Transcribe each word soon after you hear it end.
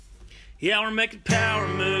Yeah, we're making power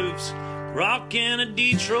moves, rocking a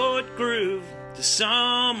Detroit groove to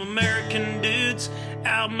some American dudes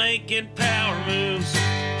out making power moves.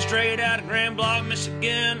 Straight out of Grand Block,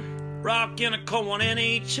 Michigan, rocking a cold one in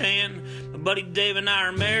each hand. My buddy Dave and I are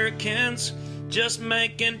Americans, just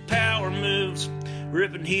making power moves,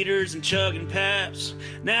 ripping heaters and chugging paps.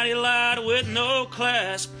 Natty light with no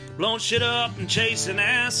class, blowing shit up and chasing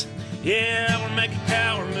ass. Yeah, we're making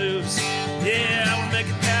power moves. Yeah, we're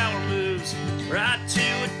making power moves. Right to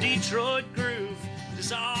a Detroit groove.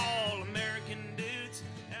 Just all American dudes.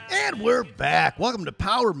 And we're back. Welcome to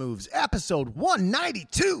Power Moves, episode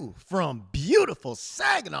 192 from beautiful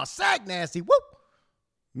Saginaw, Sagnasty,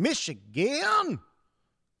 Michigan.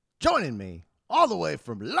 Joining me all the way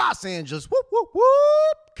from Los Angeles,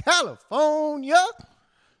 California.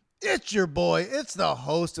 It's your boy. It's the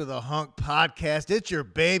host of the Hunk Podcast. It's your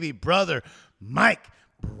baby brother, Mike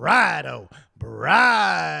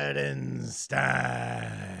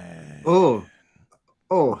Bridenstine. Oh,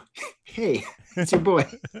 hey, it's your boy.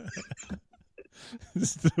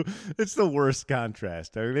 It's the worst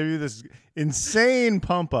contrast. I give you this insane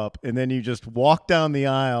pump up, and then you just walk down the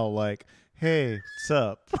aisle like, hey, what's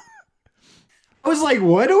up? I was like,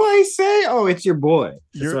 what do I say? Oh, it's your boy.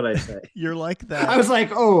 That's what I say. You're like that. I was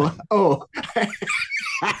like, oh.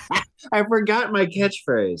 I forgot my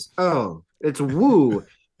catchphrase. Oh, it's woo.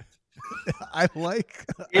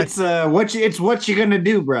 It's what you gonna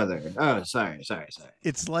do, brother. Oh, sorry.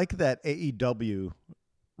 It's like that AEW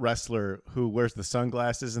wrestler who wears the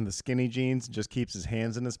sunglasses and the skinny jeans and just keeps his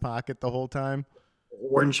hands in his pocket the whole time.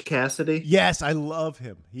 Orange Cassidy? Yes, I love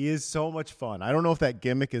him. He is so much fun. I don't know if that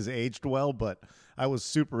gimmick has aged well, but I was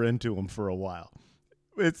super into him for a while.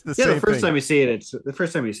 It's the same the first thing. time you see it,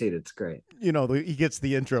 it's great. You know, he gets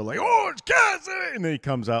the intro like, Orange Cassidy, and then he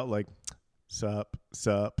comes out like, sup.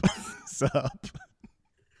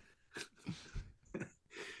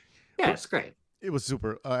 Yeah, it's great. It was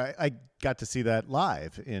super. I got to see that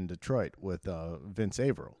live in Detroit with Vince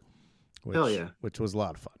Averill. Hell yeah. Which was a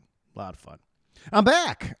lot of fun. I'm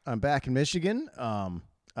back in Michigan.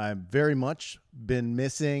 I've very much been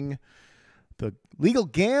missing the legal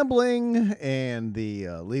gambling and the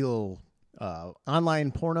legal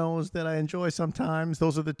online pornos that I enjoy sometimes.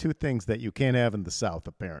 Those are the two things that you can't have in the South,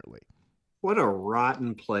 apparently. What a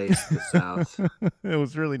rotten place, the South. It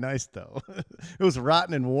was really nice, though. It was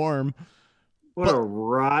rotten and warm. What a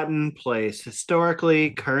rotten place. Historically,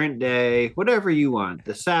 current day, whatever you want.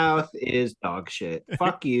 The South is dog shit.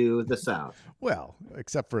 Fuck you, the South. Well,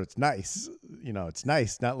 except for it's nice. You know, it's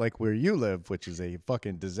nice. Not like where you live, which is a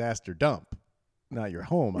fucking disaster dump. Not your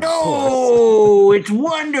home. No, it's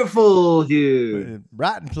wonderful, dude.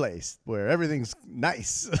 Rotten place where everything's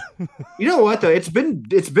nice. You know what, though? It's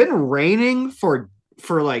been raining for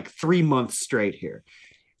like 3 months straight here.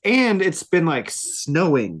 And it's been like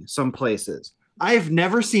snowing some places. I've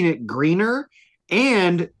never seen it greener,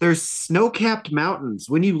 and there's snow-capped mountains.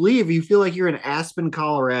 When you leave, you feel like you're in Aspen,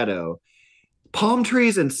 Colorado. Palm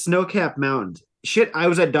trees and snow-capped mountains. Shit, I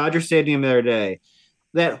was at Dodger Stadium the other day.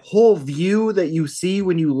 That whole view that you see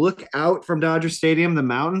when you look out from Dodger Stadium, the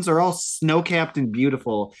mountains are all snow-capped and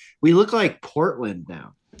beautiful. We look like Portland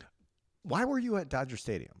now. Why were you at Dodger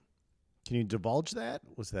Stadium? Can you divulge that?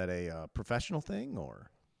 Was that a professional thing or?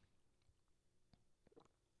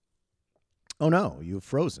 Oh, no, you've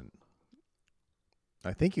frozen.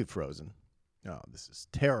 I think you've frozen. Oh, this is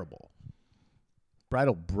terrible.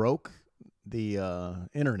 Bridal broke the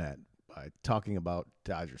internet by talking about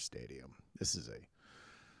Dodger Stadium. This is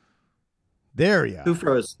There you are. Who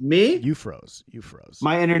froze? Me? You froze.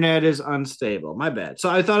 My internet is unstable. My bad.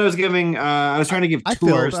 So I thought I was giving, I was trying to give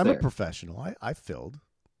tours. I'm there. a professional. I filled.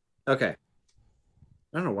 Okay.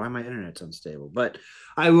 I don't know why my internet's unstable, but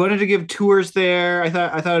I wanted to give tours there. I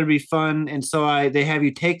thought it'd be fun, and so they have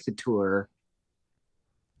you take the tour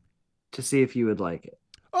to see if you would like it.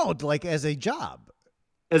 Oh, like as a job?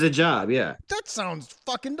 As a job, yeah. That sounds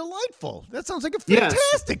fucking delightful. That sounds like a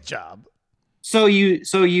fantastic job. So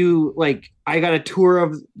you like, I got a tour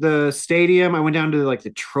of the stadium. I went down to like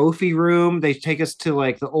the trophy room. They take us to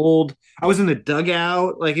like I was in the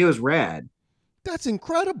dugout. Like, it was rad. That's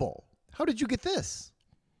incredible. How did you get this?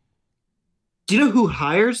 Do you know who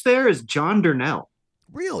hires there? Is John Durnell.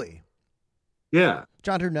 Really? Yeah.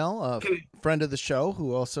 John Durnell, a friend of the show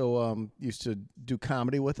who also used to do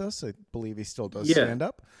comedy with us. I believe he still does stand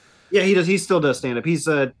up. Yeah, he does. He still does stand up. He's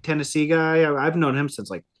a Tennessee guy. I've known him since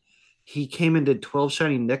like he came and did 12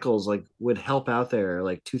 Shiny Nickels, like would help out there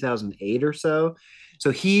like 2008 or so.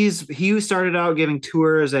 So he started out giving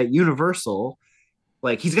tours at Universal.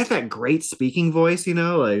 Like, he's got that great speaking voice, you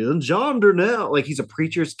know, like John Durnell, like he's a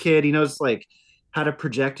preacher's kid. He knows like how to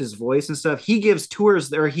project his voice and stuff. He gives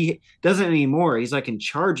tours, or he doesn't anymore. He's like in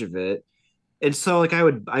charge of it. And so like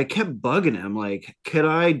I kept bugging him, like, could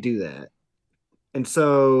I do that? And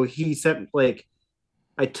so he said, like,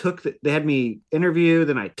 they had me interview,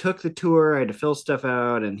 then I took the tour, I had to fill stuff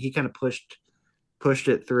out, and he kind of pushed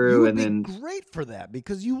it through. You would and be then great for that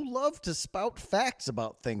because you love to spout facts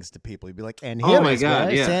about things to people. You'd be like, and Oh here my is God,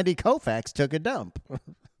 why yeah. Sandy Koufax took a dump.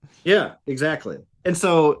 yeah, exactly. And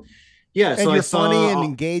so yeah, And so I you're saw funny and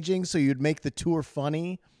engaging, so you'd make the tour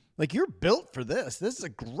funny. Like, you're built for this. This is a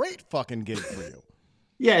great fucking gig for you.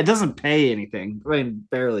 yeah, it doesn't pay anything. I mean,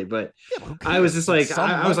 barely, but Yeah, who I was cares? just like, It's some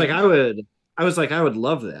I was like, money. I would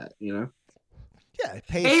love that, you know. Yeah, it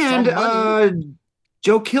pays And some money.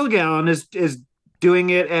 Joe Kilgallen is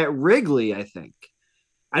doing it at Wrigley, I think.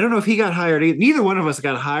 I don't know if he got hired. Neither one of us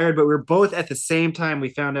got hired, but we were both at the same time. We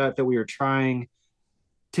found out that we were trying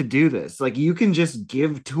to do this. Like, you can just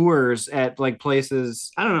give tours at like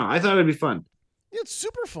places. I don't know. I thought it'd be fun. Yeah, it's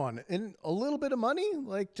super fun and a little bit of money,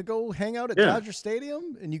 like to go hang out at Yeah. Dodger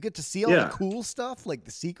Stadium, and you get to see all Yeah. the cool stuff, like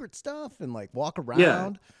the secret stuff, and like walk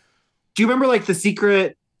around. Do you remember like the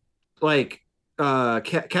secret, like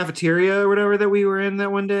cafeteria or whatever that we were in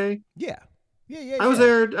that one day? Yeah, yeah. I was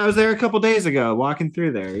there a couple days ago, walking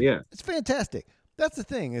through there. Yeah, It's fantastic. That's the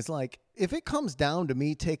thing is, like, if it comes down to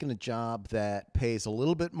me taking a job that pays a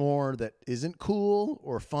little bit more that isn't cool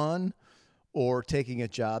or fun, or taking a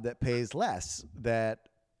job that pays less that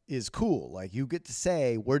is cool, like you get to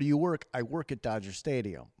say, where do you work? I work at Dodger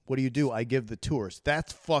Stadium. What do you do? I give the tours.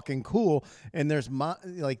 That's fucking cool. And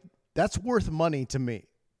that's worth money to me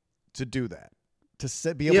to do that,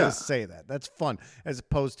 be able Yeah. to say that. That's fun, as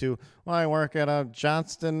opposed to, well, I work at a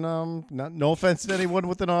Johnston. No offense to anyone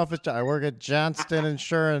with an office job. I work at Johnston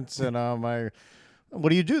Insurance, and what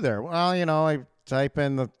do you do there? Well, I type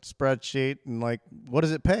in the spreadsheet, and like, what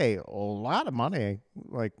does it pay? A lot of money.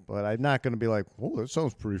 Like, but I'm not going to be like, oh, that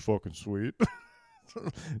sounds pretty fucking sweet.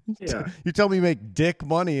 yeah. You tell me you make dick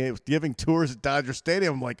money giving tours at Dodger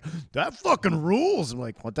Stadium. I'm like, that fucking rules. I'm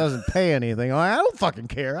like, well, it doesn't pay anything. I don't fucking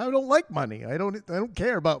care. I don't like money. I don't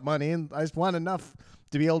care about money, and I just want enough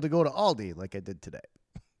to be able to go to Aldi like I did today.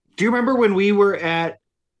 Do you remember when we were at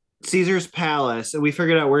Caesar's Palace and we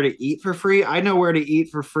figured out where to eat for free? I know where to eat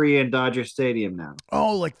for free in Dodger Stadium now.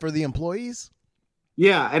 Oh, like for the employees?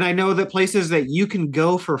 Yeah, and I know that places that you can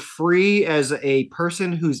go for free as a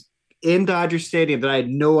person who's in Dodger Stadium that I had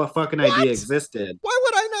no fucking What? idea existed. Why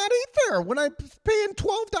would I not eat there when I'm paying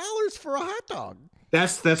 $12 for a hot dog?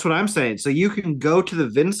 That's what I'm saying. So you can go to the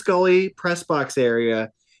Vin Scully press box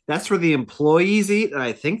area. That's where the employees eat, and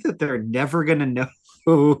I think that they're never gonna know.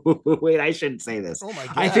 Wait, I shouldn't say this. Oh my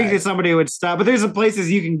God. I think that somebody would stop, but there's some places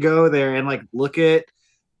you can go there and like look at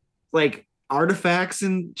like artifacts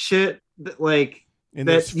and shit that like And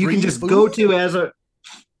that there's you can free just food? go to as a.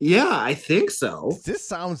 Yeah, I think so. This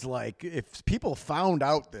sounds like if people found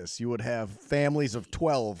out this, you would have families of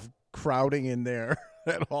 12 crowding in there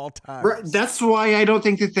at all times. Right, that's why I don't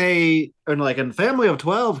think that they and like a family of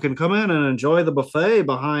 12 can come in and enjoy the buffet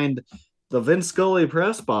behind the Vin Scully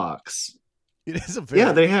press box. It is a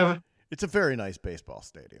Yeah, they have. It's a very nice baseball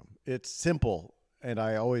stadium. It's simple, and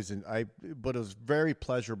but it was very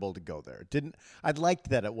pleasurable to go there. I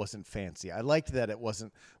liked that it wasn't fancy. I liked that it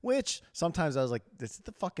wasn't, which sometimes I was like, this is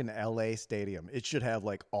the fucking LA stadium. It should have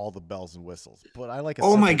like all the bells and whistles. But I like a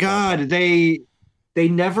Oh my simple God, ballpark. they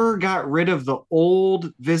never got rid of the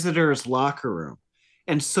old visitors locker room,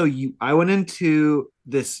 and so I went into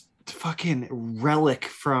this fucking relic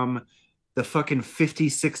from the fucking 50s,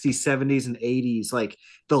 60s, 70s, and 80s, like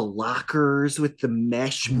the lockers with the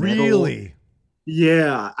mesh metal. Really?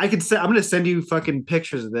 Yeah, I'm gonna send you fucking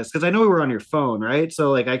pictures of this because I know we were on your phone, right?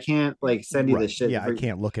 So like I can't like send you Right. this shit. Yeah, I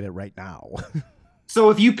can't look at it right now. So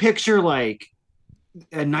if you picture like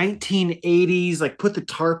a 1980s, like put the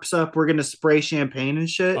tarps up, we're gonna spray champagne and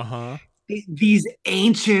shit. Uh-huh. These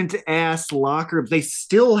ancient ass locker rooms, they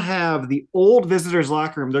still have the old visitors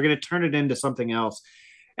locker room. They're gonna turn it into something else.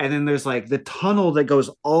 And then there's like the tunnel that goes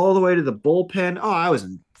all the way to the bullpen. Oh, I was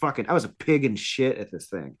a pig in shit at this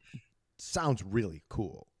thing. Sounds really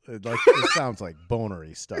cool. It sounds like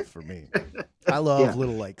bonery stuff for me. I love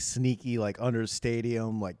little like sneaky, like under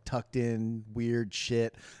stadium, like tucked in weird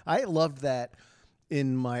shit. I loved that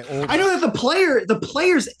in my old. I know that the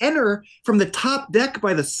players enter from the top deck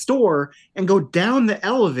by the store and go down the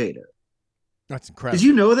elevator. That's incredible. Did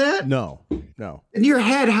you know that? No. In your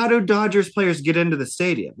head, how do Dodgers players get into the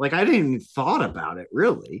stadium? Like I didn't even thought about it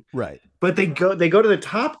really. Right. But they go to the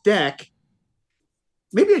top deck.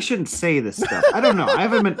 Maybe I shouldn't say this stuff. I don't know. I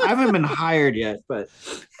haven't been hired yet, but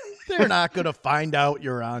They're not gonna find out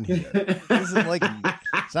you're on here. This isn't like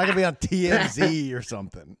it's not gonna be on TMZ or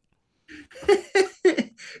something.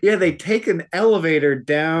 Yeah, they take an elevator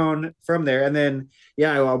down from there, and then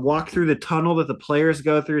I walk through the tunnel that the players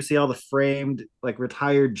go through, see all the framed like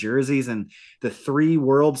retired jerseys and the 3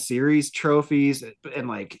 World Series trophies, and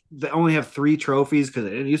like they only have 3 trophies because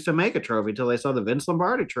they didn't used to make a trophy until they saw the Vince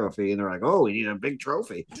Lombardi trophy, and they're like, "Oh, we need a big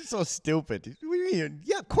trophy." It's so stupid.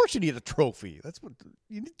 Yeah, of course you need a trophy. That's what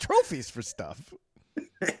you need, trophies for stuff.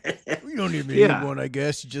 You don't even need one, I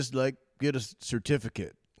guess. You just like get a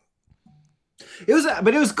certificate. It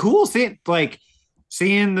was cool seeing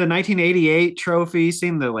the 1988 trophy,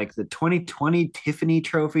 seeing the 2020 Tiffany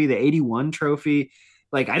trophy, the 81 trophy.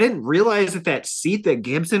 Like, I didn't realize that seat that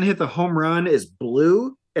Gibson hit the home run is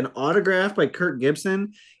blue and autographed by Kirk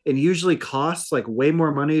Gibson, and usually costs like way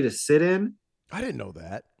more money to sit in. I didn't know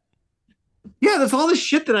that. Yeah, that's all this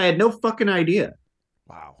shit that I had no fucking idea.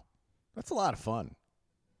 Wow, that's a lot of fun.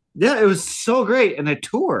 Yeah, it was so great. And a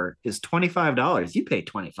tour is $25. You pay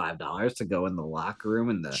 $25 to go in the locker room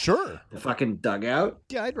and the fucking dugout.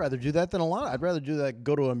 Yeah, I'd rather do that than a lot. I'd rather do that.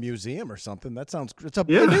 Go to a museum or something. That sounds. It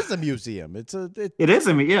is a museum. It is.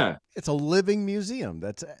 I mean, yeah. It's a living museum.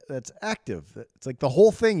 That's active. It's like the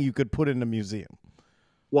whole thing you could put in a museum.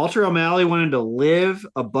 Walter O'Malley wanted to live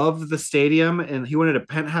above the stadium, and he wanted a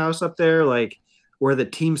penthouse up there, like where the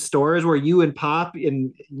team stores, where you and Pop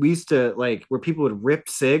and we used to where people would rip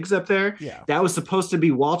cigs up there. Yeah. That was supposed to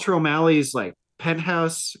be Walter O'Malley's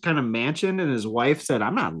penthouse kind of mansion. And his wife said,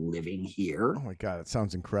 "I'm not living here." Oh my God. It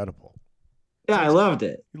sounds incredible. Yeah. I loved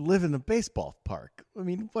it. You live in the baseball park. I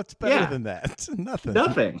mean, what's better than that?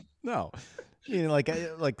 Nothing. No. You know,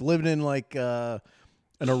 like living in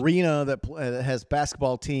an arena that has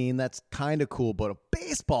basketball team, that's kind of cool, but a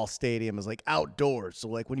baseball stadium is like outdoors. So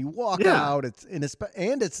like when you walk out, it's and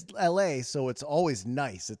it's LA, so it's always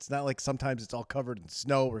nice. It's not like sometimes it's all covered in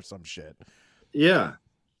snow or some shit. Yeah.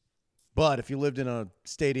 But if you lived in a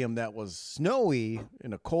stadium that was snowy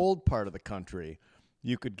in a cold part of the country,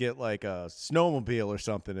 you could get like a snowmobile or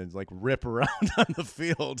something and like rip around on the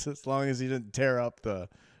field as long as you didn't tear up the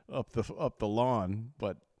lawn.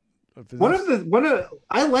 But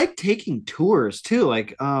I like taking tours too.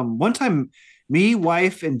 Like one time me,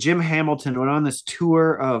 wife, and Jim Hamilton went on this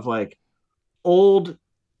tour of old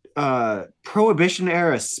Prohibition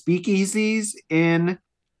era speakeasies in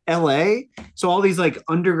LA. So all these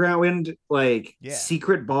underground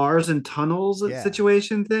secret bars and tunnels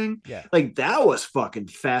situation thing. Yeah. Like that was fucking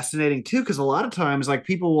fascinating too, because a lot of times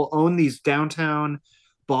people will own these downtown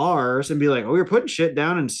bars and be like, "Oh, we're putting shit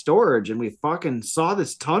down in storage and we fucking saw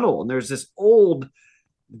this tunnel and there's this old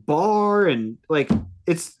bar," and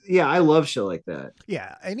I love shit like that.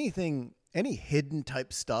 Yeah, any hidden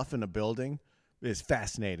type stuff in a building is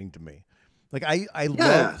fascinating to me. Like I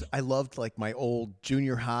loved like my old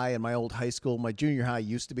junior high and my old high school. My junior high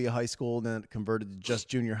used to be a high school, and then it converted to just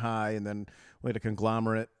junior high, and then we had a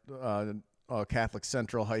conglomerate Catholic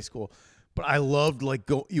Central High School. But I loved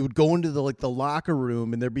you would go into the locker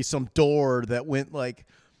room and there'd be some door that went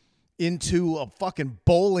into a fucking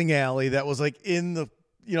bowling alley that was in the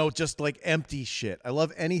just empty shit. I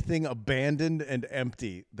love anything abandoned and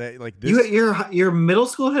empty. That this. Your middle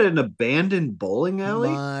school had an abandoned bowling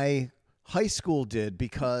alley? My high school did,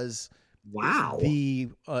 because wow,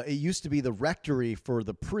 it used to be the rectory for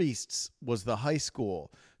the priests was the high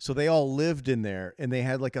school. So they all lived in there, and they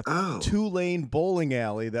had a 2-lane bowling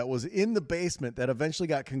alley that was in the basement that eventually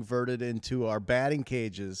got converted into our batting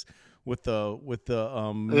cages with the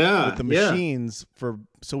machines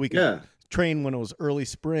so we could train when it was early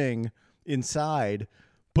spring inside.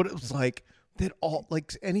 But it was that all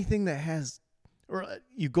anything that has, or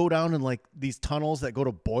you go down in these tunnels that go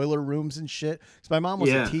to boiler rooms and shit. So my mom was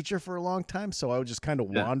a teacher for a long time, so I would just kind of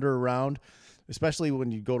wander around, especially when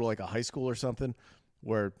you go to a high school or something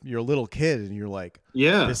where you're a little kid and you're like,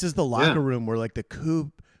 this is the locker room where the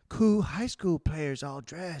cool high school players all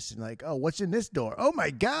dress, and oh, what's in this door? Oh my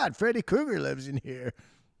God, Freddy Krueger lives in here.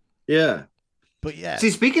 Yeah. But yeah. See,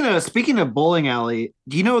 speaking of bowling alley,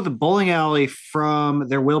 do you know the bowling alley from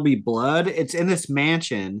There Will Be Blood? It's in this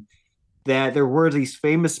mansion that there were these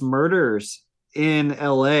famous murders in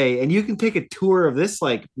LA, and you can take a tour of this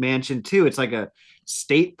mansion too. It's like a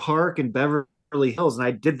state park in Beverly Hills, and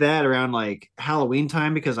I did that around Halloween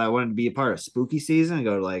time because I wanted to be a part of spooky season and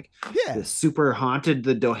go to the super haunted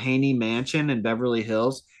the Doheny Mansion in Beverly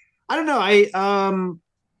Hills. I don't know.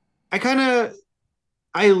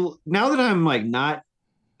 Now that I'm not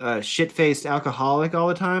a shit-faced alcoholic all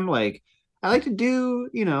the time, I like to do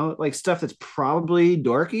stuff that's probably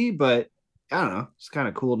dorky, but I don't know. It's kind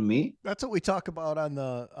of cool to me. That's what we talk about on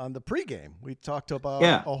the pregame. We talked about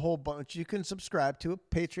Yeah. a whole bunch. You can subscribe to it,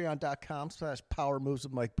 patreon.com/Power Moves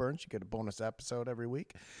with Mike Burns. You get a bonus episode every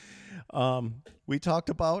week. We talked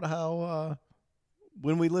about how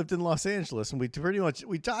when we lived in Los Angeles, and we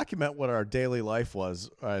document what our daily life was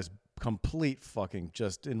as complete fucking,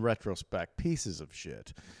 just in retrospect, pieces of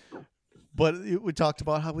shit. But we talked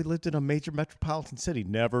about how we lived in a major metropolitan city,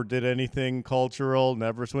 never did anything cultural,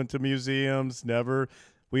 never went to museums,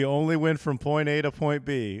 we only went from point A to point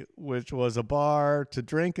B, which was a bar to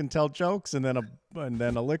drink and tell jokes, and then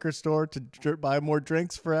a liquor store to buy more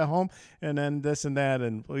drinks for at home, and then this and that,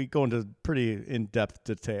 and we go into pretty in-depth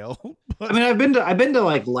detail. I mean, I've been to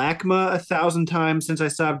like LACMA 1,000 times since I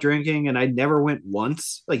stopped drinking, and I never went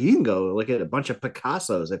once. Like, you can go look at a bunch of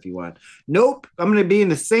Picassos if you want. Nope, I'm going to be in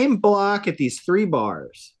the same block at these 3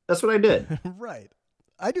 bars. That's what I did. Right.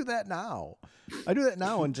 I do that now.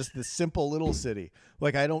 In just this simple little city.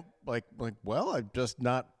 Like, I don't well, I'm just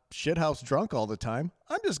not shithouse drunk all the time.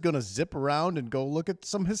 I'm just going to zip around and go look at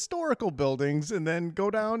some historical buildings and then go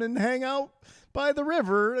down and hang out by the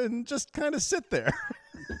river and just kind of sit there.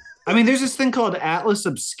 I mean, there's this thing called Atlas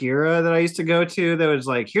Obscura that I used to go to that was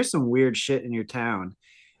like, here's some weird shit in your town.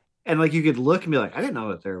 And like, you could look and be like, I didn't know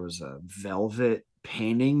that there was a velvet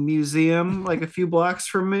painting museum like a few blocks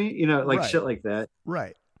from me, you know, like Right. shit like that.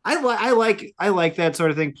 Right. I like that sort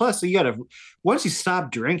of thing. Plus, you gotta, once you stop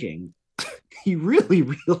drinking, you really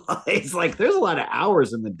realize like there's a lot of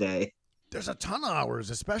hours in the day. There's a ton of hours,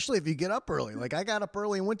 especially if you get up early. Like, I got up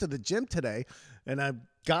early and went to the gym today, and I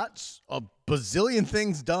got a bazillion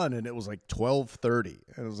things done, and it was like 12:30,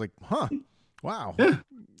 and I was like, huh, wow. Yeah.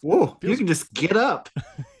 Whoa, you can just get up.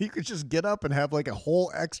 You could just get up and have like a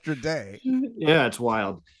whole extra day. Yeah, it's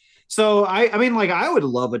wild. So I mean, like, I would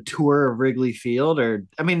love a tour of Wrigley Field, or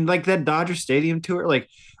I mean, like that Dodger Stadium tour. Like,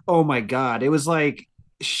 oh my God, it was like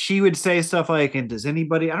she would say stuff like, "And does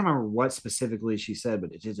anybody?" I don't remember what specifically she said,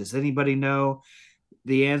 but does anybody know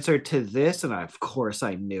the answer to this? And of course,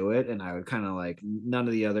 I knew it, and I would kind of like, none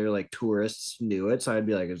of the other like tourists knew it, so I'd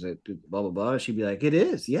be like, "Is it blah blah blah?" She'd be like, "It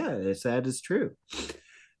is, yeah, that is true."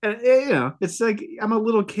 And you know, it's like I'm a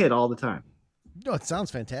little kid all the time. No, it sounds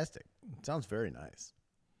fantastic. It sounds very nice.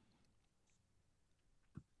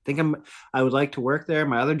 I would like to work there.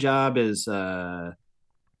 My other job is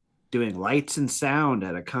doing lights and sound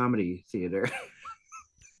at a comedy theater.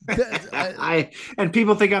 And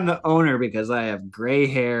people think I'm the owner because I have gray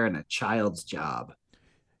hair and a child's job.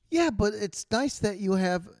 Yeah, but it's nice that you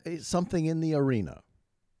have something in the arena.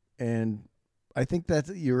 And I think that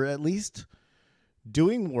you're at least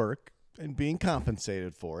doing work and being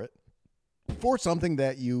compensated for it, for something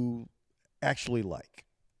that you actually like.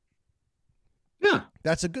 Yeah.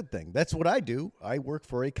 That's a good thing. That's what I do. I work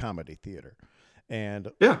for a comedy theater,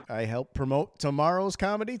 and yeah, I help promote Tomorrow's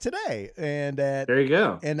Comedy Today. And there you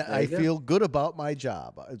go. And I feel good about my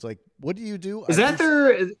job. It's like, what do you do?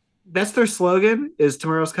 That's their slogan, is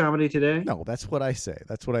Tomorrow's Comedy Today? No, that's what I say.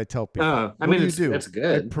 That's what I tell people. I mean, what do you do? That's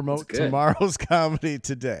good. I promote Tomorrow's Comedy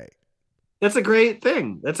Today. That's a great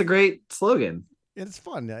thing. That's a great slogan. It's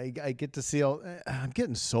fun. I get to see all. I'm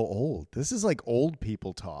getting so old. This is like old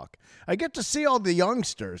people talk. I get to see all the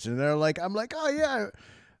youngsters, and they're like, I'm like, oh yeah,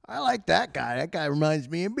 I like that guy. That guy reminds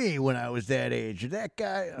me of me when I was that age. That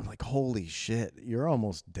guy. I'm like, holy shit, you're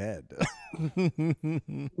almost dead.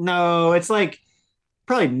 No, it's like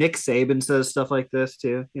probably Nick Saban says stuff like this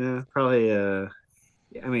too. You know, probably.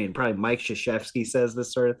 I mean, probably Mike Krzyzewski says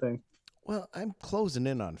this sort of thing. Well, I'm closing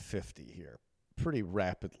in on 50 here pretty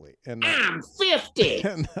rapidly, and I'm 50,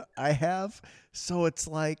 and I have, so it's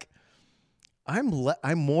like I'm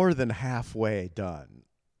more than halfway done.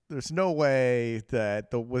 There's no way that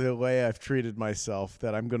the way I've treated myself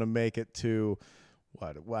that I'm going to make it to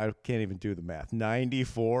what? I can't even do the math.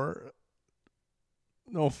 94.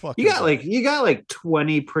 No fucking. You got like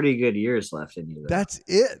 20 pretty good years left in you. Though. That's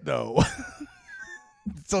it, though.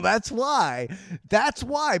 So that's why,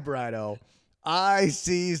 Brido, I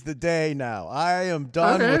seize the day now. I am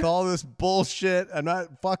done with all this bullshit. I'm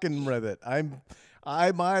not fucking with it.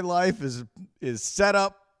 My life is set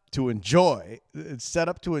up to enjoy. It's set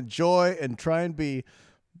up to enjoy and try and be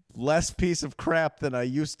less piece of crap than I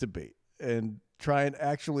used to be, and try and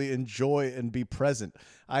actually enjoy and be present.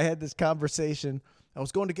 I had this conversation. I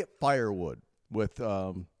was going to get firewood with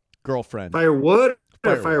girlfriend. Firewood?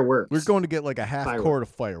 Fireworks. We're going to get like a half quart of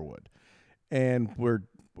firewood, and we're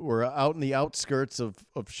out in the outskirts of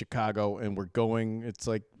Chicago, and we're going. It's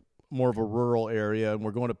like more of a rural area, and we're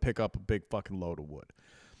going to pick up a big fucking load of wood.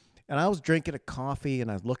 And I was drinking a coffee, and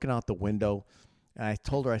I was looking out the window, And I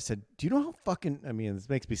told her, I said, do you know how fucking, I mean, this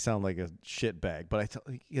makes me sound like a shit bag, but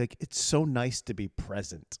like, it's so nice to be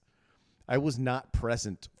present. I was not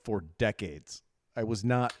present for decades. I was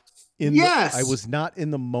not I was not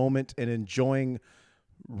in the moment and enjoying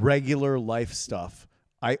regular life stuff.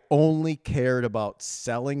 I only cared about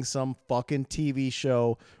selling some fucking TV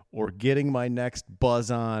show or getting my next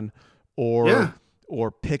buzz on or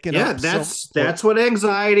picking up. Yeah, that's what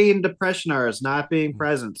anxiety and depression are, is not being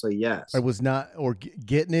present. So yes. I was not, or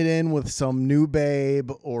getting it in with some new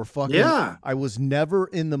babe or fucking. Yeah. I was never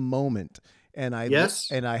in the moment. And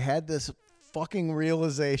I had this fucking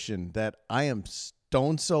realization that I am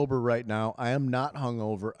stone sober right now. I am not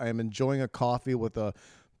hungover. I am enjoying a coffee with a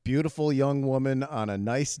beautiful young woman on a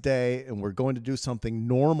nice day, and we're going to do something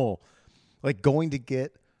normal, like going to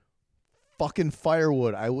get fucking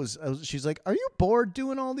firewood. She's like, are you bored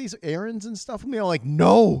doing all these errands and stuff with me? I'm like,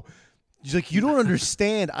 no. She's like, you don't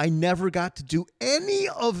understand. I never got to do any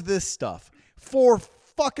of this stuff for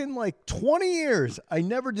fucking like 20 years. I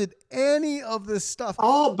never did any of this stuff.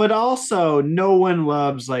 Oh, but also no one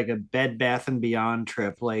loves like a Bed Bath and Beyond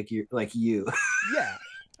trip like you. Yeah.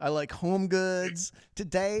 I like Home Goods.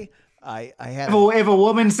 Today, I had. If a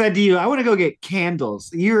woman said to you, "I want to go get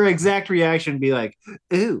candles," your exact reaction would be like,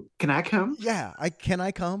 "Ooh, can I come?" Yeah, can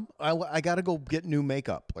I come? I got to go get new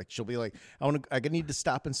makeup. Like she'll be like, I need to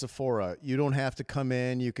stop in Sephora. You don't have to come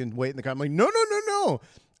in. You can wait in the car. I'm like, no.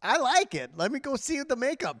 I like it. Let me go see the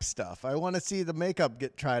makeup stuff. I want to see the makeup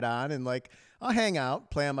get tried on, and like I'll hang out,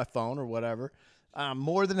 play on my phone or whatever. I'm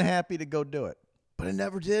more than happy to go do it. But I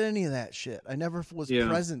never did any of that shit. I never was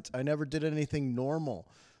present. I never did anything normal.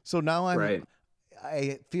 So now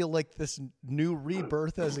I feel like this new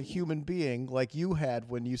rebirth as a human being, like you had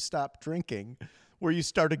when you stopped drinking, where you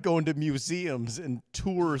started going to museums and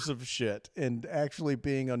tours of shit and actually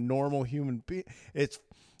being a normal human being. It's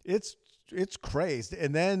crazed.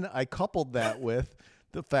 And then I coupled that with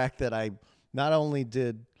the fact that I not only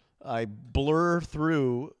did I blur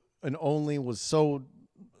through and only was so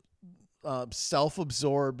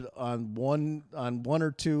self-absorbed on one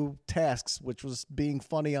or two tasks, which was being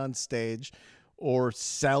funny on stage or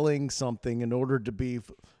selling something in order to be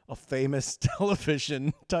a famous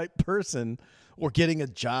television type person, or getting a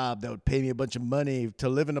job that would pay me a bunch of money to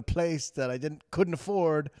live in a place that I couldn't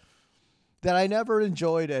afford, that I never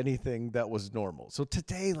enjoyed anything that was normal. So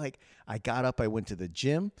today, like, I got up, I went to the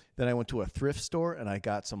gym, then I went to a thrift store and I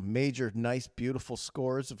got some major, nice, beautiful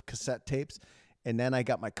scores of cassette tapes. And then I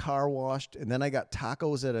got my car washed, and then I got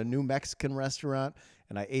tacos at a new Mexican restaurant,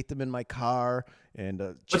 and I ate them in my car. And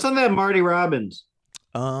what's on that Marty Robbins?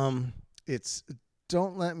 It's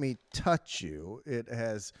Don't Let Me Touch You. It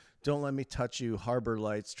has Don't Let Me Touch You, Harbor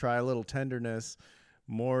Lights, Try a Little Tenderness,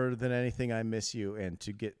 More Than Anything I Miss You, and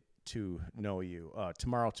To Get to Know You.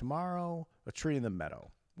 Tomorrow, A Tree in the Meadow.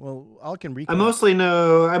 Well, I can recap. I mostly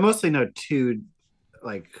know two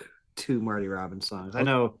Marty Robbins songs. I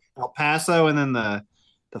know El Paso and then the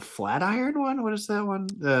Flatiron one. What is that one?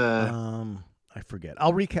 I forget.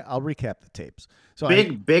 I'll recap the tapes. So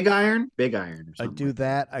Big Iron. I do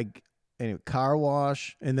that. Anyway, car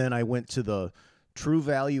wash, and then I went to the True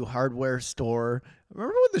Value hardware store.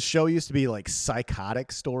 Remember when the show used to be like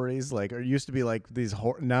psychotic stories? Like, it used to be like these.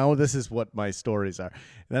 Now this is what my stories are.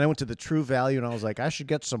 And then I went to the True Value, and I was like, I should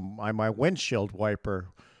get my windshield wiper.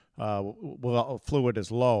 Fluid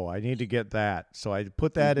is low. I need to get that. So I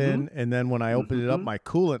put that in, and then when I opened it up, my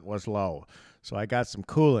coolant was low. So I got some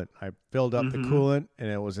coolant. I filled up the coolant,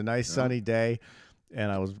 and it was a nice sunny day,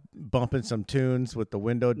 and I was bumping some tunes with the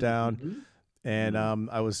window down, and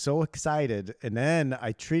I was so excited. And then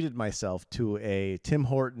I treated myself to a Tim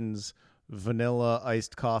Hortons vanilla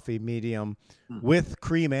iced coffee medium with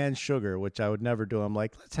cream and sugar, which I would never do. I'm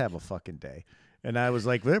like, let's have a fucking day. And I was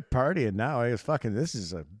like, they're partying now. I was this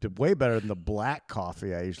is way better than the black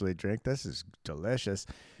coffee I usually drink. This is delicious.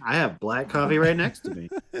 I have black coffee right next to me.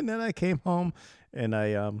 And then I came home and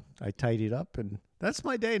I tidied up, and that's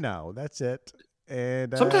my day now. That's it.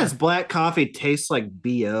 And sometimes black coffee tastes like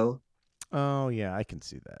BO. Oh yeah, I can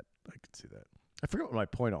see that. I forgot what my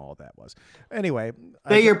point of all that was. Anyway,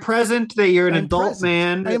 you're present, that you're an adult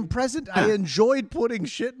man. I am present. Yeah. I enjoyed putting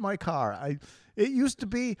shit in my car. It used to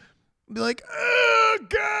be like, oh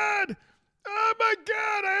God, oh my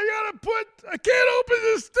God, I can't open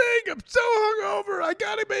this thing. I'm so hungover. I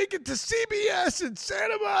gotta make it to CBS in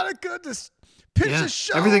Santa Monica to pitch a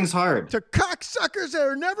show. Everything's hard. To cocksuckers that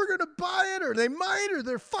are never gonna buy it, or they might, or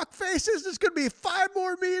they're fuck faces. There's gonna be 5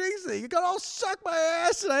 more meetings. You gotta all suck my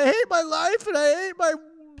ass, and I hate my life, and I hate my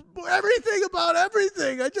everything about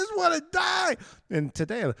everything. I just want to die. And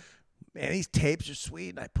today, man, these tapes are sweet.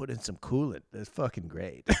 And I put in some coolant. That's fucking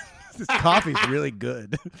great. This coffee's really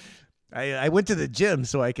good. I went to the gym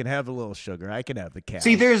so I can have a little sugar. I can have the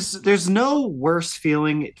caffeine. See, there's no worse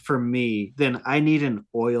feeling for me than I need an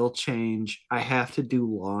oil change. I have to do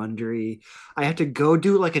laundry. I have to go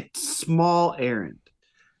do like a small errand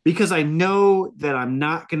because I know that I'm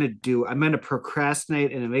going to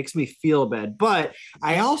procrastinate and it makes me feel bad. But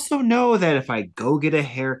I also know that if I go get a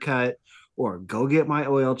haircut or go get my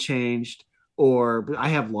oil changed, or I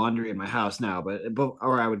have laundry in my house now,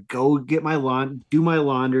 or I would go get do my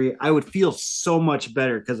laundry. I would feel so much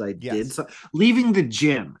better because I did. So leaving the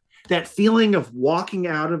gym, that feeling of walking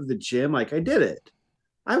out of the gym, like I did it.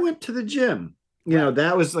 I went to the gym. You know,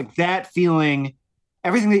 that was like that feeling.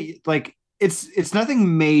 Everything that like it's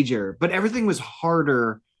nothing major, but everything was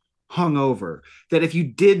harder hungover. That if you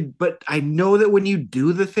did, but I know that when you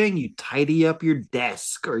do the thing, you tidy up your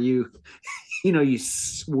desk or you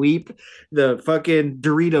sweep the fucking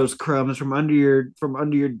Doritos crumbs from under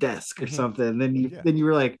your desk or something. And then you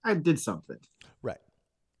were like, I did something. Right.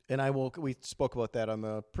 And we spoke about that on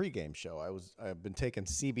the pregame show. I've been taking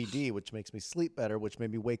CBD, which makes me sleep better, which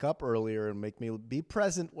made me wake up earlier and make me be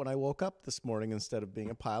present when I woke up this morning instead of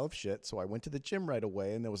being a pile of shit. So I went to the gym right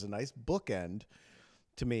away, and there was a nice bookend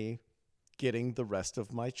to me getting the rest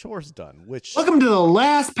of my chores done. Welcome to the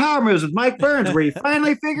last Power Moves with Mike Burns, where he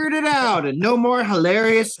finally figured it out, and no more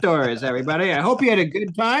hilarious stories, everybody. I hope you had a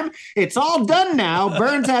good time. It's all done now.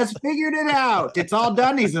 Burns has figured it out. It's all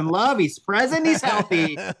done. He's in love. He's present. He's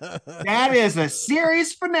healthy. That is a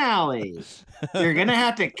series finale. You're gonna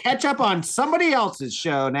have to catch up on somebody else's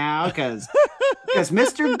show now because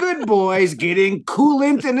Mr. Good Boy's getting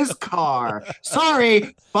coolant in his car.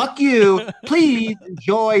 Sorry, fuck you. Please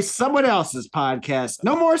enjoy someone else's podcast.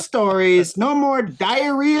 No more stories. No more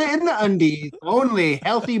diarrhea in the undies. Only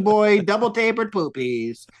healthy boy double tapered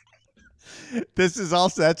poopies.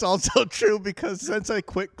 That's also true because since I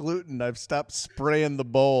quit gluten, I've stopped spraying the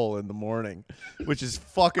bowl in the morning, which is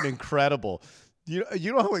fucking incredible.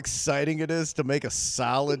 You know how exciting it is to make a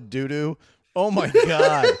solid doo-doo? Oh my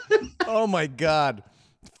God. Oh my God.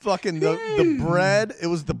 Fucking the bread. It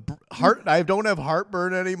was the heart. I don't have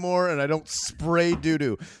heartburn anymore and I don't spray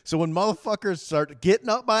doo-doo. So when motherfuckers start getting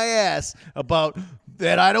up my ass about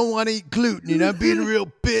that I don't want to eat gluten and I'm being a real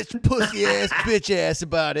pussy ass, bitch ass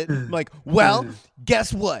about it, I'm like, well,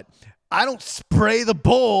 guess what? I don't spray the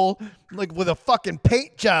bowl like with a fucking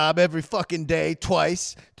paint job every fucking day,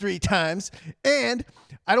 twice, 3 times. And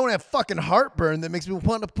I don't have fucking heartburn that makes me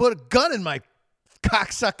want to put a gun in my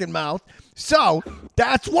cocksucking mouth. So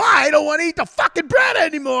that's why I don't want to eat the fucking bread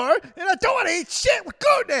anymore. And I don't want to eat shit with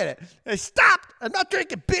gluten in it. I stopped. I'm not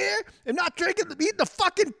drinking beer. I'm not eating the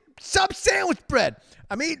fucking sub sandwich bread.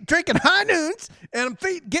 I'm drinking High Noons and I'm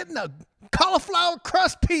getting a cauliflower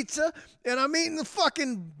crust pizza, and I'm eating the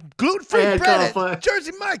fucking gluten-free bread at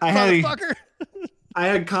Jersey Mike's, motherfucker. I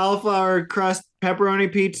had cauliflower crust pepperoni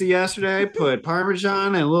pizza yesterday. Put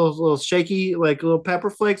Parmesan and little shaky, like little pepper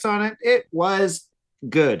flakes on it. It was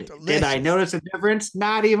good. Delicious. Did I notice a difference?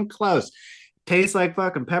 Not even close. Tastes like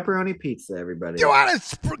fucking pepperoni pizza, everybody. Do you want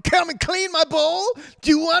to come and clean my bowl?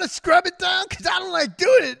 Do you want to scrub it down? Because I don't like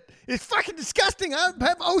doing it. It's fucking disgusting. I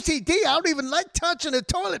have OCD. I don't even like touching a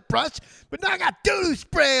toilet brush, but now I got doo-doo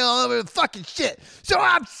spray all over the fucking shit. So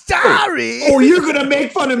I'm sorry. Oh, you're going to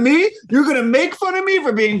make fun of me? You're going to make fun of me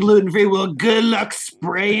for being gluten-free? Well, good luck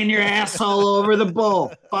spraying your asshole over the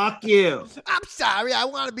bowl. Fuck you. I'm sorry. I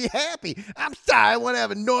want to be happy. I'm sorry. I want to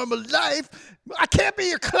have a normal life. I can't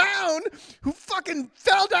be a clown who fucking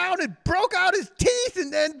fell down and broke out his teeth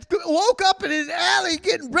and then woke up in an alley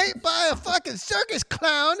getting raped by a fucking circus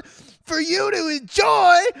clown for you to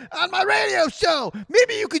enjoy on my radio show.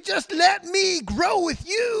 Maybe you could just let me grow with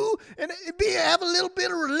you and have a little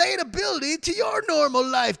bit of relatability to your normal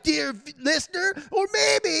life, dear listener. Or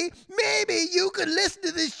maybe you could listen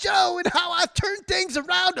to this show and how I turn things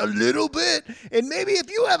around a little bit. And maybe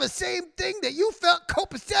if you have the same thing that you felt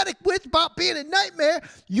copacetic with about being a nightmare,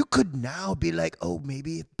 you could now be like, oh,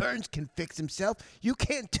 maybe if Burns can fix himself, you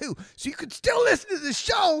can too. So you could still listen to the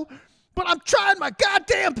show. But I'm trying my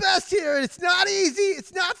goddamn best here, and it's not easy.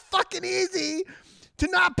 It's not fucking easy to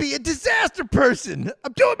not be a disaster person.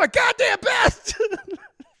 I'm doing my goddamn best. I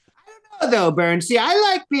don't know, though, Burns. See, I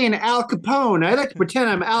like being Al Capone. I like to pretend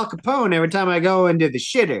I'm Al Capone every time I go into the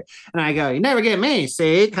shitter. And I go, you never get me,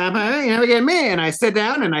 see? You never get me. And I sit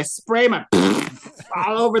down and I spray my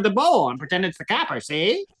all over the bowl and pretend it's the copper,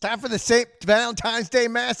 see? Time for the St. Valentine's Day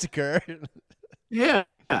Massacre. Yeah,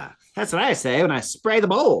 that's what I say when I spray the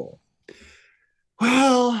bowl.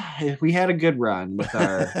 Well, we had a good run with we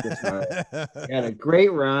had a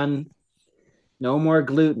great run. No more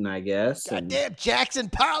gluten, I guess. And Goddamn Jackson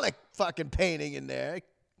Pollock fucking painting in there.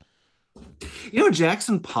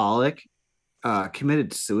 Jackson Pollock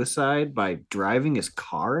committed suicide by driving his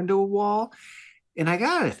car into a wall. And I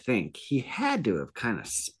gotta think he had to have kind of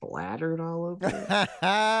splattered all over it.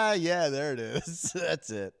 Yeah, there it is. That's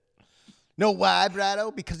it. Know why,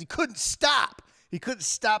 Brado? Because he couldn't stop. He couldn't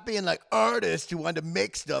stop being like artist who wanted to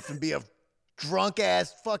make stuff and be a drunk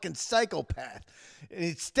ass fucking psychopath. And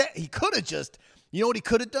instead, he could have just, you know what he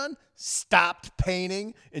could have done? Stopped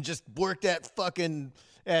painting and just worked at the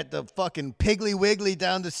fucking Piggly Wiggly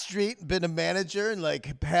down the street and been a manager and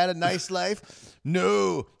like had a nice life.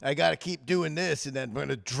 No, I got to keep doing this and then I'm going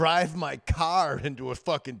to drive my car into a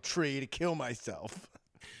fucking tree to kill myself.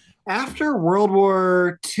 After World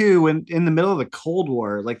War II, in the middle of the Cold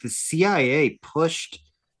War, like the CIA pushed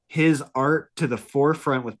his art to the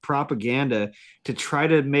forefront with propaganda to try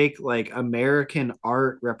to make like American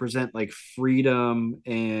art represent like freedom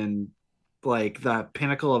and like the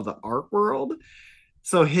pinnacle of the art world.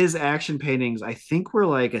 So his action paintings, I think, were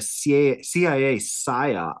like a CIA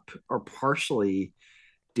psyop or partially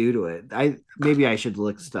due to it. Maybe I should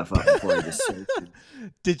look stuff up before I just search it.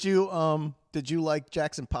 Did you like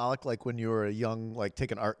Jackson Pollock like when you were young, like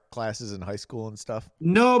taking art classes in high school and stuff?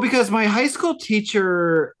 No, because my high school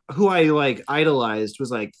teacher, who I like idolized, was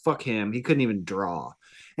like, "Fuck him. He couldn't even draw."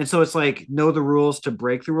 And so it's like know the rules to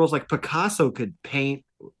break the rules. Like Picasso could paint,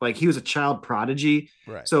 like he was a child prodigy.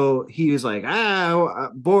 Right. So he was like,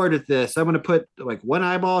 I'm bored at this. I'm going to put like one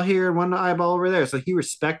eyeball here and one eyeball over there. So he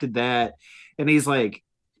respected that. And he's like,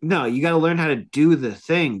 no, you got to learn how to do the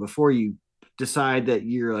thing before you decide that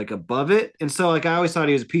you're like above it. And so like I always thought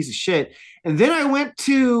he was a piece of shit. And then I went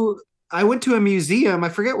to a museum, I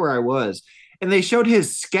forget where I was, and they showed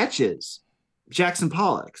his sketches, Jackson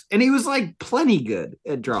Pollock's, and he was like plenty good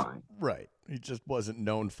at drawing. Right. He just wasn't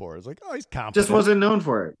known for it. It's like, oh, he's competent. Just wasn't known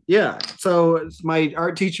for it. Yeah. So my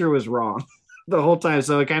art teacher was wrong the whole time.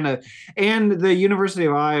 So it kind of, and the University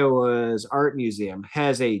of Iowa's art museum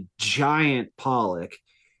has a giant Pollock,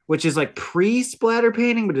 which is like pre-splatter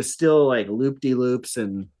painting, but it's still like loop-de-loops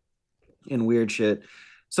and weird shit.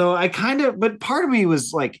 So I kind of, but part of me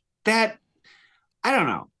was like that, I don't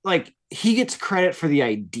know, like he gets credit for the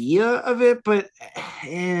idea of it,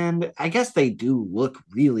 and I guess they do look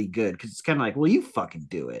really good because it's kind of like, well, you fucking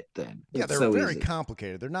do it then. Yeah, it's they're so very easy.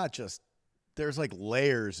 complicated. They're not just, there's like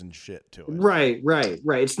layers and shit to it. Right.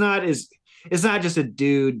 It's not just a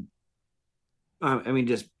dude. I mean,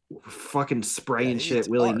 just fucking spraying shit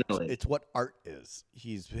willy-nilly. It's what art is.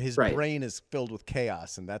 His right. brain is filled with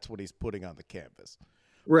chaos, and that's what he's putting on the canvas.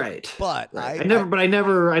 Right. But right. I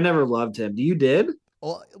never loved him. You did?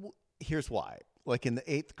 Well, here's why. Like in the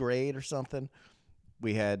 8th grade or something,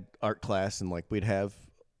 we had art class, and like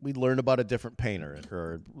we'd learn about a different painter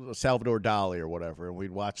or Salvador Dali or whatever, and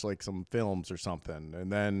we'd watch like some films or something,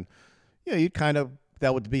 and then you'd kind of,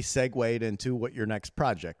 that would be segued into what your next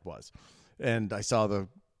project was. And I saw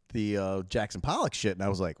the Jackson Pollock shit, and I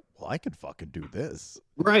was like, well, I could fucking do this.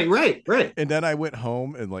 Right. And then I went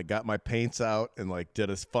home and like got my paints out and like did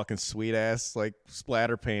a fucking sweet ass like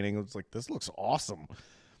splatter painting. It was like, this looks awesome.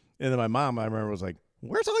 And then my mom, I remember, was like,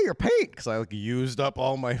 where's all your paint? Because I like used up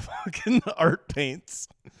all my fucking art paints.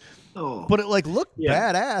 Oh, but it like looked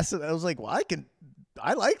badass, and I was like, well,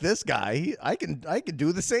 I like this guy. I can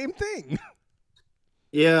do the same thing.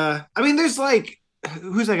 Yeah, I mean, there's like,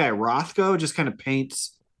 who's that guy? Rothko just kind of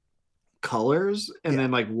paints colors and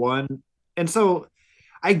then like one, and so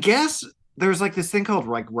I guess there's like this thing called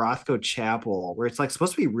like Rothko Chapel where it's like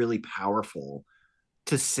supposed to be really powerful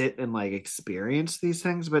to sit and like experience these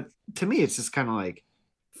things, but to me it's just kind of like,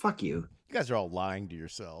 fuck you. You guys are all lying to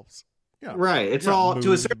yourselves. Yeah, right. It's all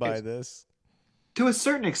to a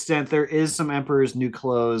certain extent. There is some Emperor's New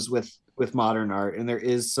Clothes with modern art, and there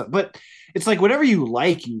is some, but it's like whatever you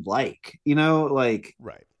like, like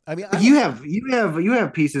right. I mean, you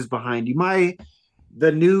have pieces behind you.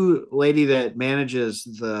 The new lady that manages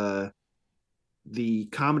the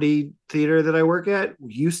comedy theater that I work at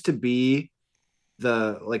used to be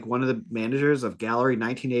one of the managers of Gallery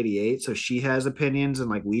 1988. So she has opinions, and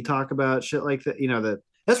like we talk about shit like that.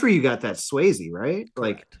 That's where you got that Swayze, right?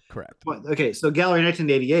 Correct. Okay, so Gallery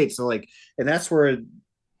 1988. So like, and that's where.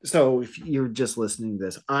 So if you're just listening to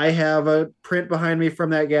this, I have a print behind me from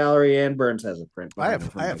that gallery, and Burns has a print. I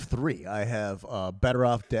have 3. I have Better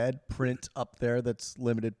Off Dead print up there that's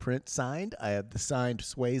limited print signed. I have the signed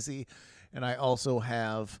Swayze, and I also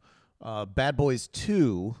have Bad Boys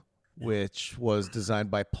 2, which was designed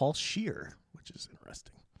by Paul Scheer, which is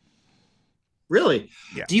interesting. Really?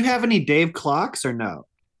 Yeah. Do you have any Dave Clocks or no?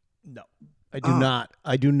 No, I do not.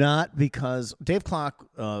 I do not, because Dave Clock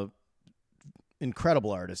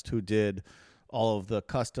incredible artist who did all of the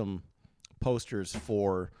custom posters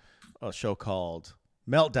for a show called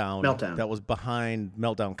Meltdown. That was behind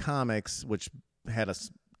Meltdown Comics, which had a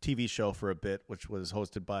TV show for a bit, which was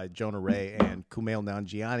hosted by Jonah Ray and Kumail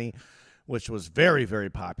Nanjiani, which was very, very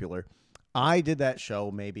popular. I did that show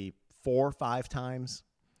maybe 4 or 5 times.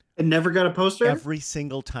 And never got a poster? Every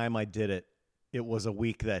single time I did it, it was a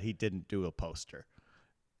week that he didn't do a poster.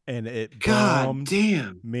 And it bummed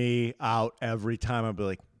me out every time. I'd be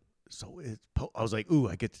like, I was like, ooh,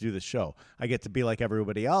 I get to do the show. I get to be like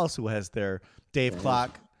everybody else who has their Dave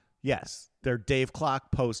Clock. Yes, their Dave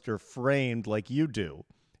Clock poster framed like you do.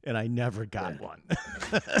 And I never got one.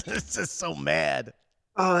 It's just so mad.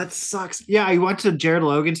 Oh, that sucks. Yeah, I went to Jared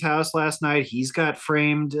Logan's house last night. He's got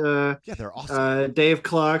framed they're awesome. Dave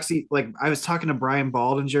Clocks. I was talking to Brian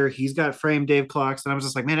Baldinger. He's got framed Dave Clocks. And I was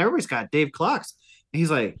just like, man, everybody's got Dave Clocks. And he's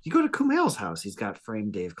like, you go to Kumail's house, he's got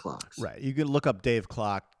framed Dave Clocks. Right. You can look up Dave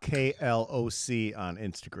Clock, KLOC on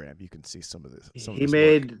Instagram. You can see some of this.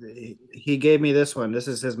 He gave me this one. This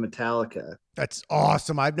is his Metallica. That's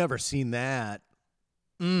awesome. I've never seen that.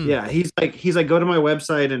 Yeah, he's like, go to my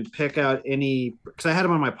website and pick out any, because I had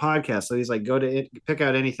him on my podcast. So he's like, go to it, pick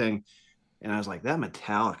out anything. And I was like, that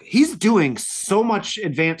Metallica. He's doing so much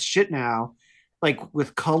advanced shit now, like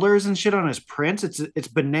with colors and shit on his prints. It's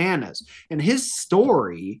bananas. And his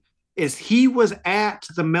story is he was at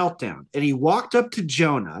the Meltdown and he walked up to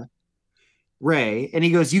Jonah Ray and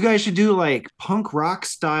he goes, you guys should do like punk rock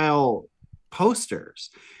style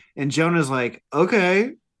posters. And Jonah's like,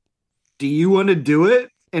 okay, do you want to do it?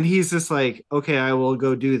 And he's just like, okay, I will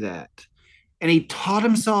go do that. And he taught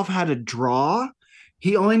himself how to draw.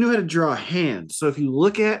 He only knew how to draw hands. So if you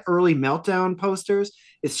look at early Meltdown posters,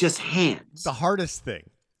 it's just hands. The hardest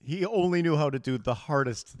thing. He only knew how to do the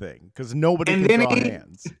hardest thing because nobody can draw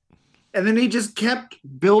hands. And then he just kept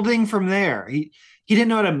building from there. He didn't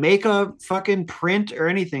know how to make a fucking print or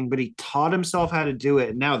anything, but he taught himself how to do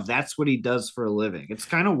it. And now that's what he does for a living. It's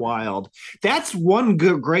kind of wild. That's one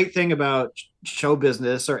great thing about show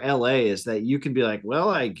business or LA is that you can be like, well,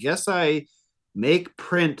 I guess I make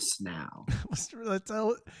prints now.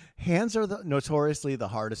 Hands are notoriously the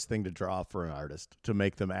hardest thing to draw for an artist to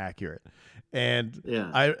make them accurate. And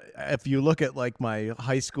if you look at like my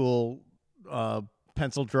high school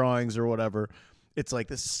pencil drawings or whatever, it's like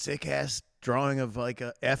this sick ass drawing of like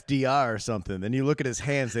a FDR or something. Then you look at his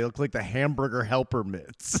hands; they look like the hamburger helper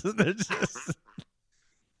mitts. They're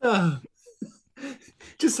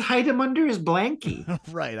just hide him under his blankie.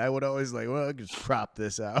 Right. I would always like, well, I could just crop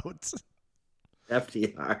this out.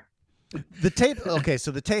 FDR. The tape. Okay,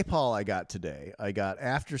 so the tape haul I got today, I got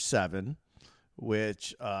After 7,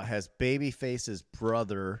 which has Babyface's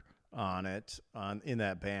brother on it in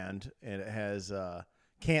that band, and it has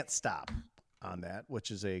Can't Stop on that,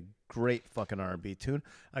 which is a great fucking R&B tune.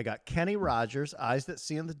 I got Kenny Rogers, Eyes That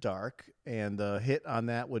See in the Dark, and the hit on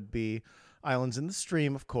that would be Islands in the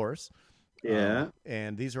Stream, of course. Yeah.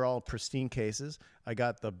 And these are all pristine cases. I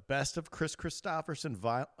got the Best of Chris Christopherson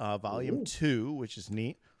Volume 2, which is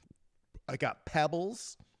neat. I got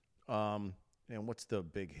Pebbles. And what's the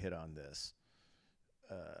big hit on this?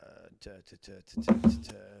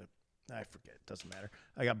 I forget. It doesn't matter.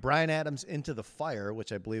 I got Bryan Adams' Into the Fire,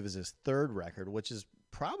 which I believe is his third record, which is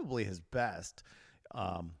probably his best,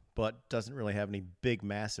 but doesn't really have any big,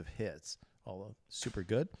 massive hits, although super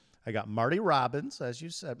good. I got Marty Robbins, as you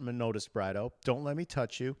said, noticed, Brido. Don't Let Me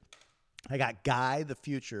Touch You. I got Guy the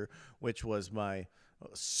Future, which was my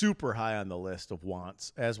super high on the list of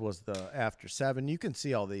wants, as was the After 7. You can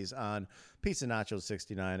see all these on Pizza Nachos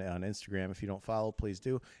 69 on Instagram. If you don't follow, please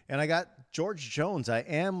do. And I got George Jones, I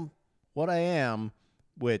Am What I Am,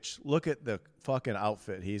 which look at the fucking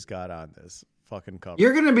outfit he's got on this fucking cover.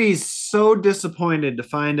 You're going to be so disappointed to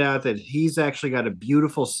find out that he's actually got a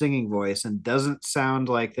beautiful singing voice and doesn't sound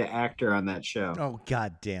like the actor on that show. Oh,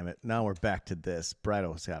 God damn it. Now we're back to this.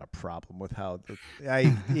 Brido's got a problem with how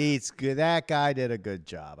he's good. That guy did a good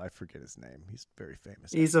job. I forget his name. He's very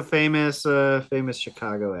famous. He's a famous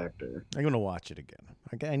Chicago actor. I'm going to watch it again.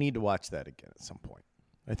 I need to watch that again at some point.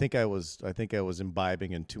 I think I was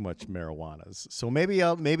imbibing in too much marijuanas. So maybe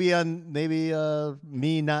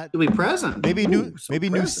me not You'll be present. New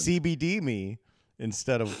CBD me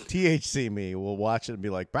instead of THC me will watch it and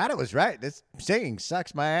be like, Brad was right. This singing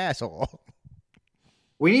sucks my asshole.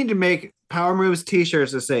 We need to make Power Moves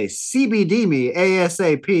t-shirts that say CBD me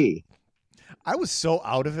ASAP. I was so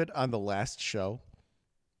out of it on the last show.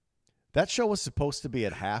 That show was supposed to be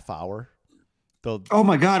at half hour. Oh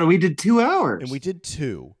my God, we did 2 hours. And we did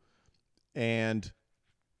 2. And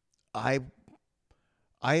I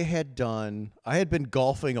had been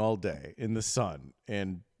golfing all day in the sun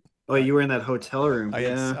and Oh, you were in that hotel room.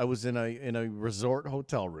 I was in a resort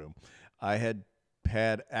hotel room. I had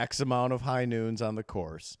X amount of high noons on the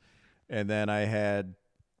course, and then I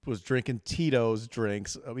was drinking Tito's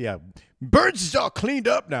drinks. Oh, yeah, Burns is all cleaned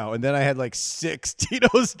up now. And then I had like 6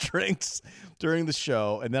 Tito's drinks during the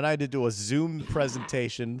show, and then I had to do a Zoom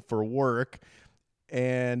presentation for work,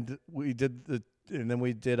 and I did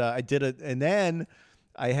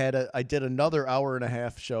I did another hour and a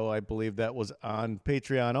half show, I believe that was on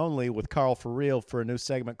Patreon only, with Carl for Real for a new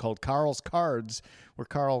segment called Carl's Cards, where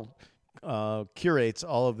Carl curates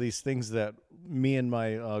all of these things that me and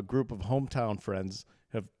my group of hometown friends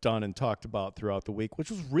have done and talked about throughout the week,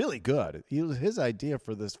 which was really good. It was his idea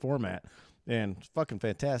for this format, and it's fucking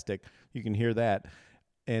fantastic. You can hear that.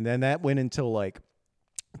 And then that went until like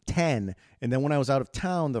 10. And then when I was out of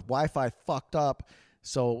town, the Wi-Fi fucked up.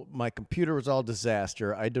 So my computer was all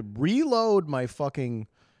disaster. I had to reload my fucking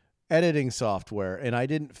editing software, and I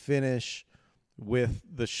didn't finish with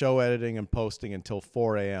the show editing and posting until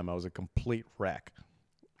 4 a.m. I was a complete wreck.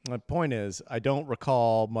 My point is, I don't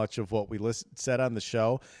recall much of what we said on the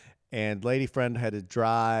show, and lady friend had to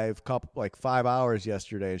drive 5 hours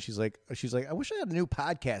yesterday, and she's like, I wish I had a new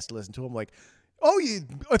podcast to listen to. I'm like,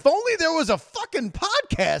 if only there was a fucking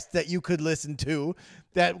podcast that you could listen to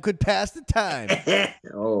that could pass the time.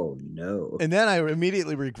 Oh, no. And then I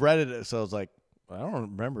immediately regretted it. So I was like, I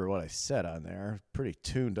don't remember what I said on there. Pretty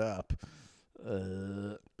tuned up.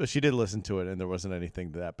 But she did listen to it, and there wasn't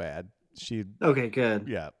anything that bad. Okay, good.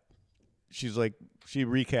 Yeah. She's like, she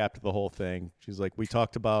recapped the whole thing. She's like, we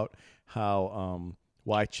talked about how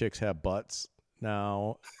why chicks have butts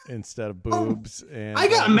now instead of boobs. And I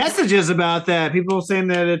got messages about that. People saying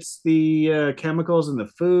that it's the chemicals in the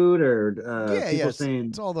food, or people saying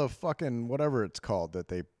it's all the fucking whatever it's called that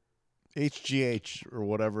they HGH or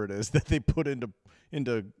whatever it is that they put into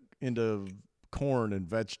corn and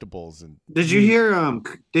vegetables. And did you hear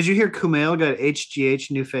Kumail got HGH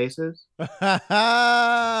new faces?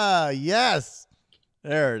 Yes,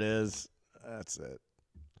 there it is. That's it.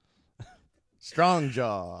 Strong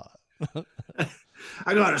jaw.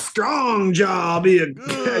 I got a strong jaw. Be a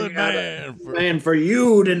good man for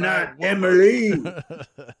you tonight, Emily.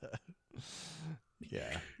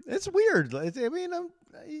 Yeah, it's weird. I mean,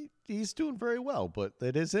 he's doing very well, but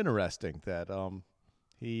it is interesting that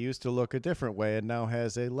he used to look a different way and now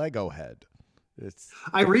has a Lego head.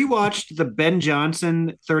 I rewatched the Ben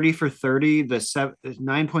Johnson 30 for 30, the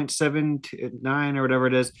 9.79 or whatever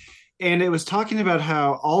it is. And it was talking about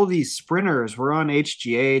how all these sprinters were on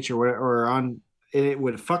HGH or on, it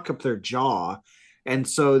would fuck up their jaw. And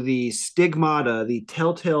so the stigmata, the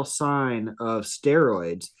telltale sign of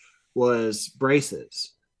steroids, was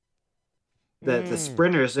braces. That the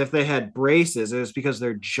sprinters, if they had braces, it was because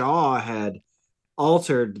their jaw had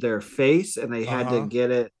altered their face and they had to get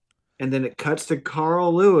it. And then it cuts to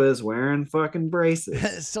Carl Lewis wearing fucking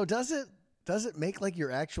braces. So does it make like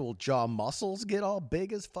your actual jaw muscles get all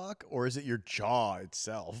big as fuck, or is it your jaw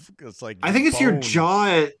itself? It's like I think it's your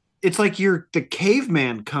jaw. It's like the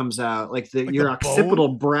caveman comes out, like your occipital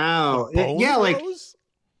brow.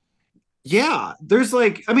 Yeah. There's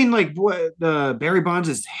like, I mean, like what Barry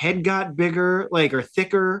Bonds' head got bigger, like, or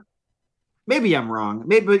thicker. Maybe I'm wrong.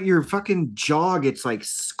 But your fucking jaw gets like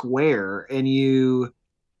square, and you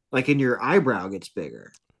like, and your eyebrow gets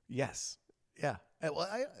bigger. Yes. Yeah. Well,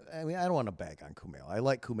 I mean, I don't want to bag on Kumail. I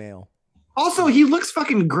like Kumail. Also, he looks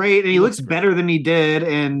fucking great, and he looks better than he did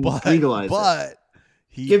in Legalize. But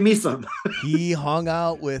give me some. He hung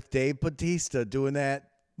out with Dave Bautista doing that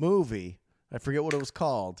movie. I forget what it was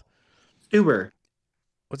called. Stuber.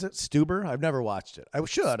 Was it Stuber? I've never watched it. I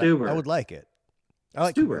should. I would like it. I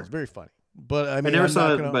like Stuber. It's very funny. But I mean, I'm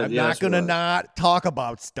not gonna not talk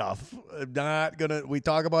about stuff. I'm not gonna. We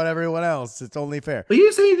talk about everyone else. It's only fair. But he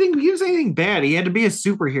didn't say anything. He didn't say anything bad. He had to be a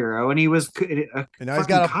superhero, and he was. And now he's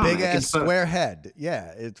got a big ass square head.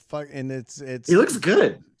 Yeah, it's fucking. It's. He looks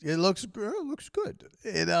good. It looks good.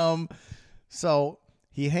 So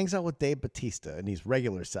he hangs out with Dave Bautista, and he's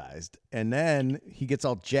regular sized, and then he gets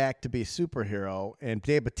all jacked to be a superhero, and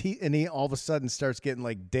he all of a sudden starts getting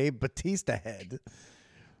like Dave Bautista head.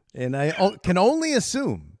 And I can only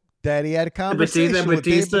assume that he had a conversation with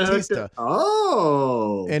Dave Bautista.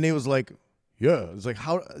 Oh. And he was like, yeah. It was like,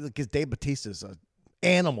 how? Because Dave Bautista's an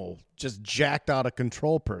animal, just jacked out of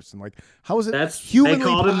control person. Like, how is it humanly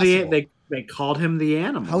possible? They called him the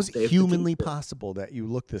animal. How is it humanly possible that you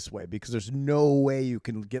look this way? Because there's no way you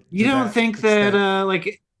can get. You don't think that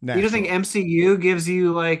you don't think MCU gives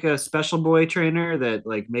you like a special boy trainer that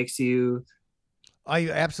like makes you? I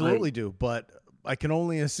absolutely do, but I can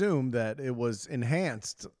only assume that it was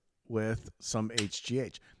enhanced with some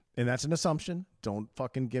HGH. And that's an assumption. Don't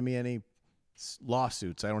fucking give me any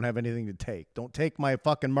lawsuits. I don't have anything to take. Don't take my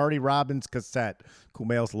fucking Marty Robbins cassette,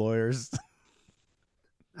 Kumail's lawyers.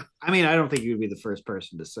 I mean, I don't think you'd be the first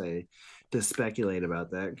person to speculate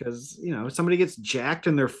about that because, if somebody gets jacked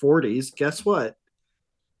in their 40s, guess what?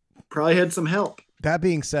 Probably had some help. That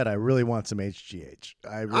being said, I really want some HGH.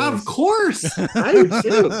 Of course. I do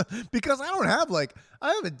too. Because I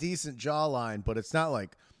have a decent jawline, but it's not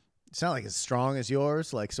as strong as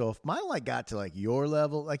yours. Like, so if mine got to your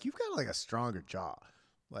level, you've got a stronger jaw.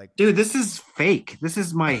 Dude, this is fake. This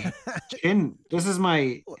is my chin. This is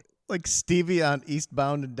my like Stevie on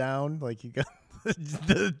Eastbound and Down. Like you got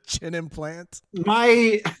the chin implant.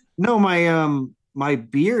 My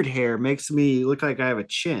beard hair makes me look like I have a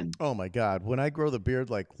chin. Oh my God. When I grow the beard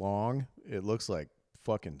long, it looks like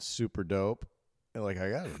fucking super dope. And I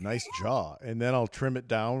got a nice jaw. And then I'll trim it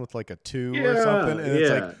down with a 2 or something. And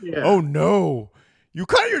it's oh no, you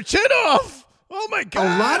cut your chin off. Oh my God.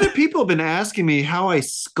 A lot of people have been asking me how I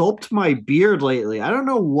sculpt my beard lately. I don't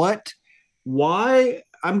know why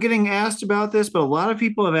I'm getting asked about this, but a lot of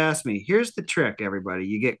people have asked me. Here's the trick, everybody.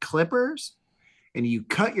 You get clippers and you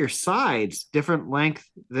cut your sides different length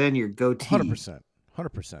than your goatee.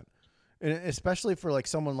 100%. And especially for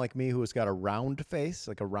someone like me who has got a round face,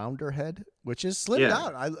 a rounder head, which is slimmed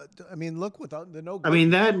out. I mean, look without the no gluten. I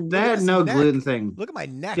mean, that no gluten thing. Look at my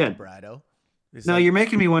neck, Brado. No, you're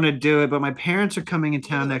making me want to do it, but my parents are coming in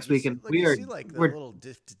town next week, and we're the little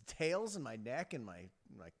details in my neck and my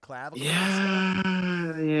clavicle. Yeah.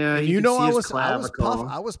 And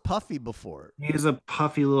I was puffy before. He's a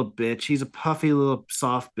puffy little bitch. He's a puffy little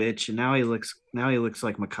soft bitch, and now he looks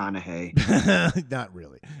like McConaughey. Not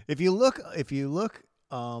really. If you look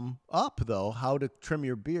up though, how to trim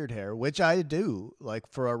your beard hair, which I do,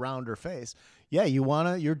 for a rounder face. Yeah,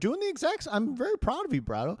 you're doing the exact. I'm very proud of you,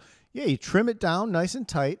 Brado. Yeah, you trim it down nice and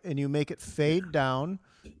tight, and you make it fade down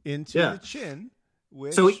into the chin.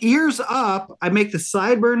 So ears up, I make the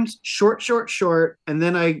sideburns short, and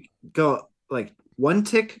then I go one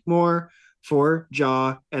tick more for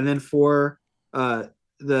jaw, and then for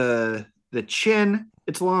the chin,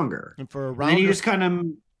 it's longer. And for a rounder, and then you just kind of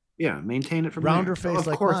maintain it from rounder there. face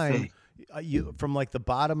mine. You from the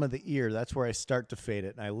bottom of the ear, that's where I start to fade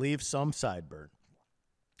it, and I leave some sideburn,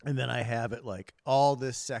 and then I have it all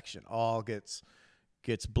this section all gets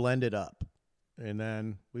blended up, and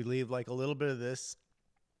then we leave a little bit of this.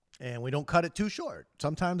 And we don't cut it too short.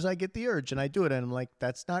 Sometimes I get the urge and I do it, and I'm like,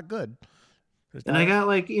 that's not good. I got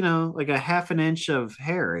a half an inch of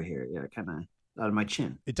hair right here. Yeah, kind of out of my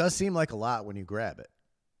chin. It does seem like a lot when you grab it.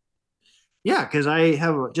 Yeah, because I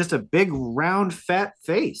have just a big, round, fat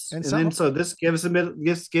face, and then so this gives me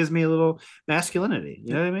a little masculinity.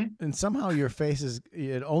 You know what I mean? And somehow your face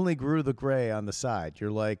it only grew the gray on the side. You're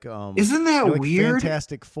isn't that weird?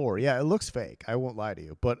 Fantastic Four. Yeah, it looks fake. I won't lie to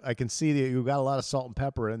you, but I can see that you got a lot of salt and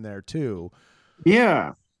pepper in there too.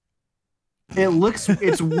 Yeah,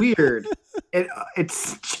 it's weird. It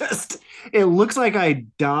looks like I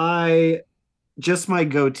dye just my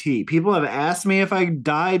goatee. People have asked me if I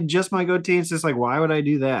dyed just my goatee. It's just why would I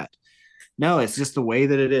do that? No, it's just the way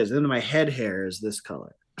that it is. And my head hair is this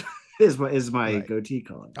color. is my goatee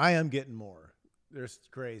color. I am getting more. There's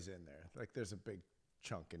grays in there. There's a big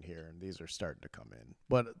chunk in here, and these are starting to come in.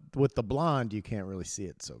 But with the blonde, you can't really see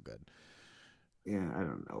it so good. Yeah, I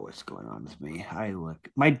don't know what's going on with me.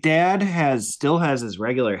 My dad still has his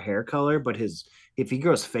regular hair color, but if he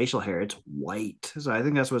grows facial hair, it's white. So I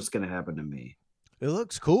think that's what's going to happen to me. It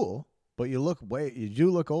looks cool, but you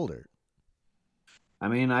do look older. I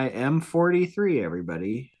mean, I am 43,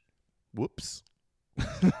 everybody. Whoops.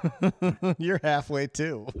 You're halfway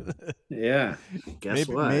too. Yeah. Guess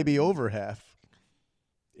what? Maybe over half.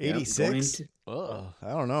 86. I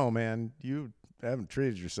don't know, man. You haven't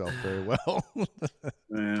treated yourself very well.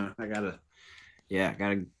 Yeah, I gotta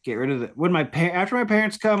get rid of it. After my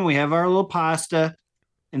parents come and we have our little pasta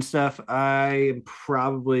and stuff, I am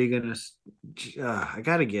probably gonna. I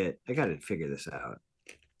gotta figure this out.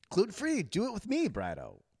 Gluten free. Do it with me,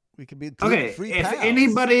 Brado. We could be gluten free. If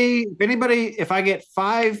anybody, if I get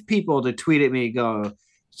 5 people to tweet at me,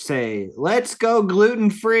 say, let's go gluten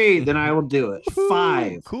free, then I will do it.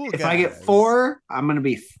 5. Cool. If I get 4, I'm gonna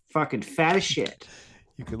be fucking fat as shit.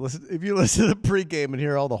 You can listen if you listen to the pregame and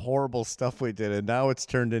hear all the horrible stuff we did, and now it's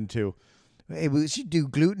turned into, hey, we should do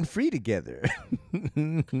gluten free together.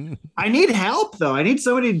 I need help though. I need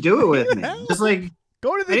somebody to do it with me. Just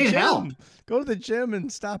go to the gym. Help. Go to the gym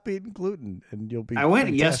and stop eating gluten, and you'll be.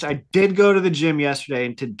 I did go to the gym yesterday,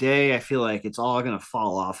 and today I feel like it's all gonna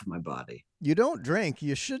fall off of my body. You don't drink.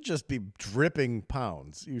 You should just be dripping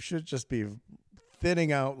pounds. You should just be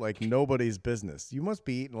thinning out like nobody's business. You must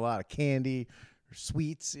be eating a lot of candy or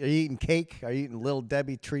sweets. Are you eating cake? Are you eating Little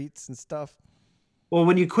Debbie treats and stuff? Well,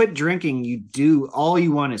 when you quit drinking, all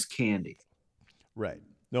you want is candy. Right.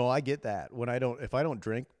 No, I get that. If I don't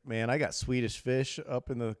drink, man, I got Swedish Fish up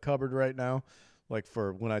in the cupboard right now. Like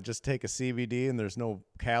for when I just take a CBD and there's no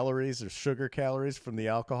calories or sugar calories from the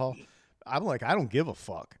alcohol. I'm like, I don't give a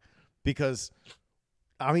fuck, because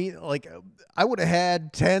I mean, like, I would have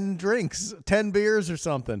had 10 drinks, 10 beers or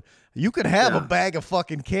something. You could have a bag of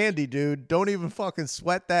fucking candy, dude. Don't even fucking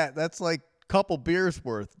sweat that. That's like a couple beers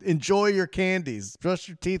worth. Enjoy your candies. Brush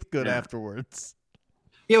your teeth good afterwards.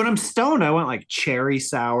 Yeah, when I'm stoned, I want like cherry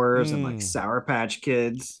sours and like Sour Patch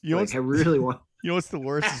Kids. I really want. You know what's the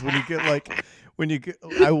worst is when you get like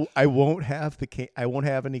I won't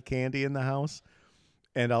have any candy in the house,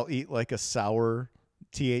 and I'll eat like a sour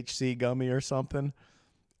THC gummy or something,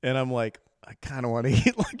 and I'm like, I kind of want to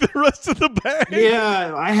eat like the rest of the bag.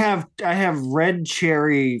 Yeah, I have red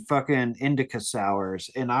cherry fucking indica sours,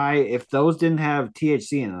 and if those didn't have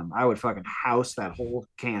THC in them, I would fucking house that whole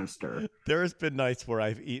canister. There's been nights where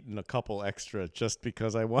I've eaten a couple extra just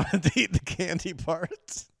because I wanted to eat the candy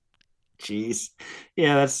parts. Jeez,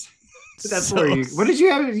 yeah, that's so, where you. What did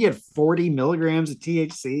you have? You had 40 milligrams of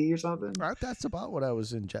THC or something. That's about what I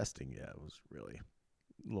was ingesting. Yeah, it was really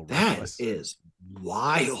a little that reckless. Is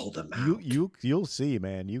wild amount. You'll see,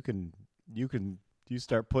 man. You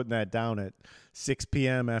start putting that down at 6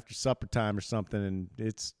 p.m. after supper time or something, and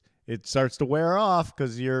it starts to wear off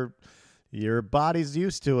because your body's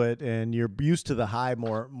used to it, and you're used to the high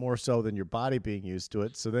more so than your body being used to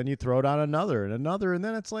it. So then you throw down another, and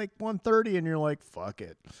then it's like 1:30, and you're like, fuck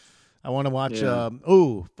it. I want to watch,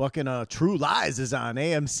 True Lies is on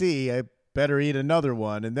AMC. I better eat another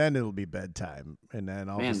one, and then it'll be bedtime. And then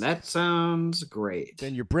that sounds great.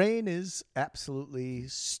 Then your brain is absolutely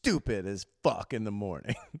stupid as fuck in the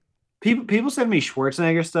morning. People send me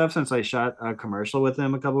Schwarzenegger stuff since I shot a commercial with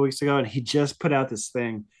him a couple weeks ago, and he just put out this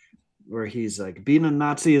thing where he's like, being a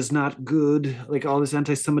Nazi is not good. Like, all this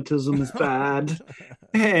anti-Semitism is bad.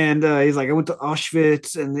 And he's like, I went to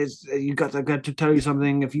Auschwitz, and I got to tell you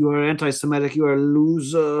something. If you are anti-Semitic, you are a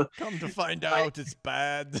loser. Come to find out, it's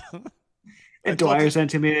bad. And Dwyer sent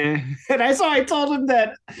to me, and I told him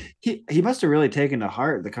that he must have really taken to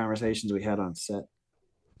heart the conversations we had on set.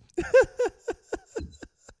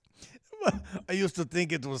 I used to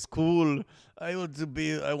think it was cool. I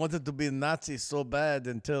wanted to be a Nazi so bad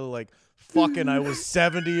until like fucking I was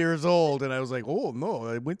 70 years old, and I was like, oh no,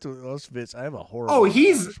 I went to Auschwitz. I have a horrible.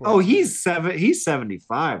 He's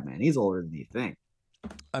 75, man. He's older than you think.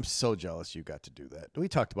 I'm so jealous you got to do that. We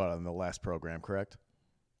talked about it on the last program, correct?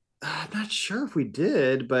 I'm not sure if we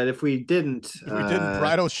did, but if we didn't,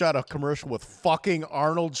 Brido shot a commercial with fucking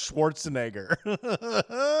Arnold Schwarzenegger.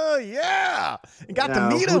 Yeah, and got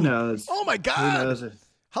to meet him. Who knows? Oh my god! Who knows?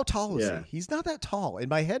 How tall is he? He's not that tall. In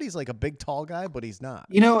my head, he's like a big tall guy, but he's not.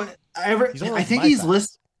 You know, I think he's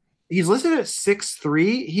listed. He's listed at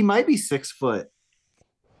 6'3". He might be 6 foot.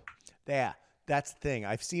 Yeah. That's the thing.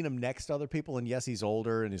 I've seen him next to other people, and yes, he's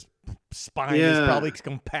older, and his spine is probably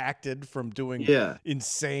compacted from doing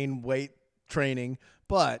insane weight training.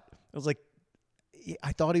 But I was like,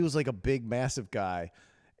 I thought he was like a big, massive guy.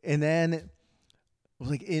 And then it was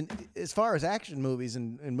like, as far as action movies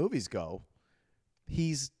and movies go,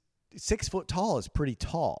 he's 6 foot tall is pretty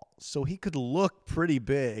tall. So he could look pretty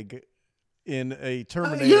big in a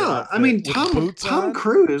Terminator. I mean, Tom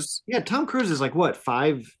Cruise. Yeah, Tom Cruise is like what,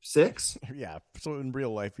 5'6"? Yeah, so in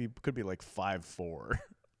real life he could be like 5'4".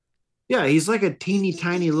 Yeah, he's like a teeny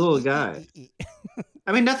tiny little guy.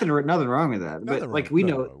 I mean, nothing wrong with that. But like we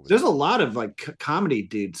know, there's a lot of like comedy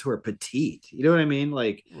dudes who are petite. You know what I mean?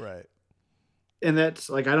 Like, right. And that's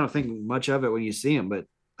like, I don't think much of it when you see him, but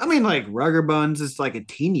I mean, like Rugger Buns is like a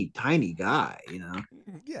teeny tiny guy, you know?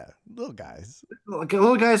 Yeah, little guys. Like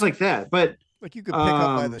little guys like that. But like you could pick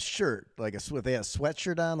up by the shirt, like if they had a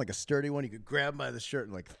sweatshirt on, like a sturdy one, you could grab by the shirt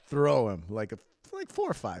and like throw him like 4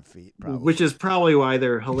 or 5 feet, probably. Which is probably why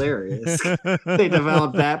they're hilarious. They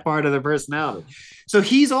developed that part of their personality. So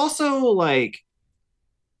he's also like,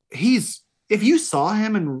 if you saw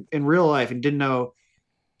him in real life and didn't know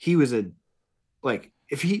he was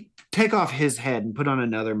if he take off his head and put on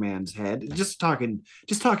another man's head, just talking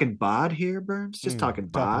bod here, Burns, just talking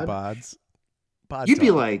bod. Bods. You'd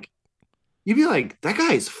be like, that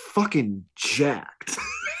guy's fucking jacked.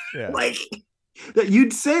 Yeah. Like that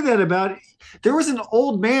you'd say that about. There was an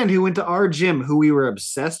old man who went to our gym who we were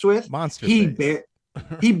obsessed with. Monster Face.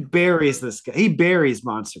 He buries this guy. He buries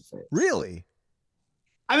Monster Face. Really?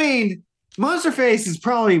 I mean, Monster Face was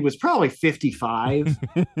probably 55.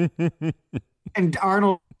 And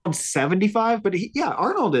Arnold Arnold's 75, but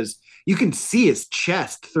Arnold is, you can see his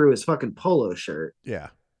chest through his fucking polo shirt. Yeah.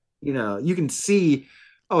 You know, you can see,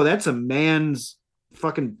 oh, that's a man's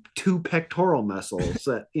fucking 2 pectoral muscles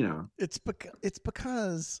that, you know. It's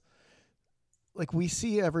because like we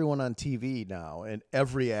see everyone on TV now and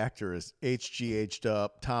every actor is HGH'd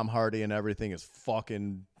up. Tom Hardy and everything is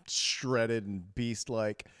fucking shredded and beast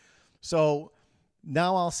like. So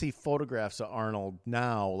now I'll see photographs of Arnold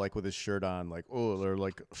now, like with his shirt on, like, oh, they're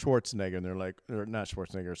like Schwarzenegger, and they're not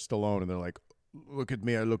Schwarzenegger, Stallone, and they're like, look at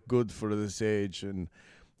me, I look good for this age, and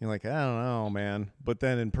you're like, I don't know, man. But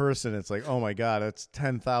then in person, it's like, oh my God, that's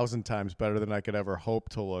 10,000 times better than I could ever hope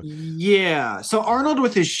to look. Yeah. So Arnold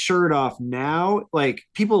with his shirt off now, like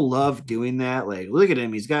people love doing that. Like, look at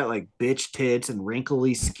him. He's got like bitch tits and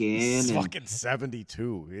wrinkly skin. He's and, fucking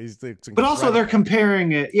 72. but also they're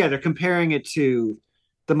comparing it. Yeah, they're comparing it to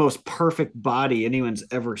the most perfect body anyone's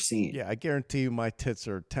ever seen. Yeah, I guarantee you my tits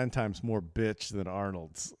are 10 times more bitch than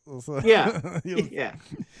Arnold's. Yeah.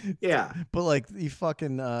 Yeah. But like you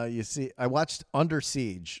fucking you see, I watched Under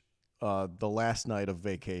Siege the last night of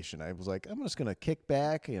vacation. I was like, I'm just gonna kick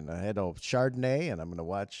back, and I had a Chardonnay, and I'm gonna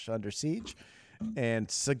watch Under Siege. And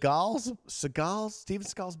Steven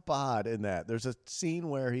Seagal's bod in that. There's a scene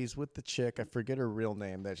where he's with the chick, I forget her real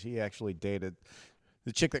name, that he actually dated,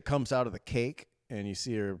 the chick that comes out of the cake, and you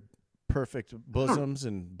see her perfect bosoms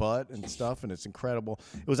and butt and stuff, and it's incredible.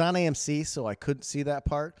 It was on AMC, so I couldn't see that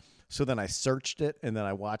part. So then I searched it, and then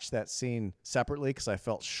I watched that scene separately because I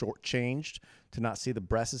felt shortchanged to not see the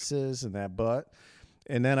breasts and that butt.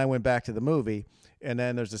 And then I went back to the movie, and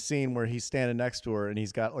then there's a scene where he's standing next to her, and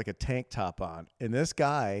he's got like a tank top on. And this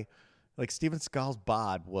guy, like Steven Seagal's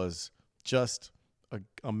bod, was just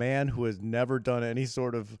a man who has never done any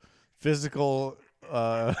sort of physical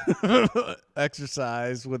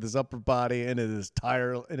exercise with his upper body in his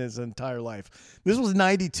entire life. This was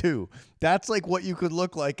 92. That's like what you could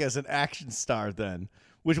look like as an action star then,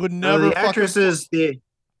 which would never. The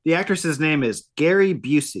actress's name is Gary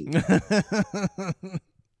Busey.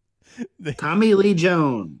 Tommy Lee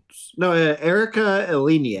Jones. No, Erica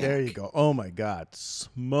Eleniak. There you go. Oh my God,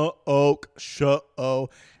 smoke show.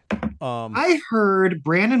 I heard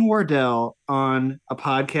Brandon Wardell on a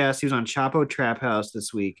podcast. He was on Chapo Trap House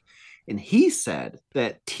this week, and he said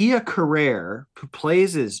that Tia Carrere, who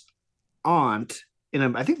plays his aunt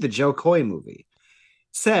in I think the Joe Coy movie,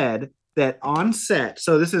 said that on set.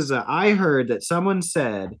 So this is I heard that someone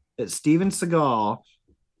said that Steven Seagal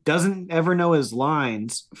doesn't ever know his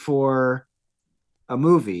lines for a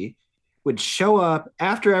movie, would show up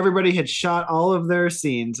after everybody had shot all of their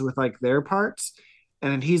scenes with like their parts.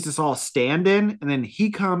 And then he's just all stand-in, and then he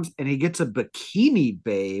comes and he gets a bikini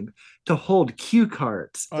babe to hold cue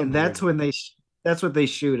cards, and that's when that's what they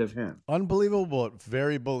shoot of him. Unbelievable, but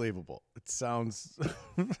very believable. It sounds,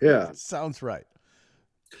 yeah, it sounds right.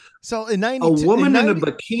 So in 92, a woman in a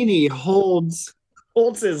bikini holds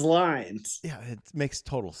his lines. Yeah, it makes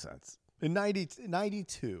total sense. In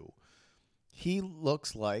 92, he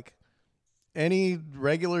looks like any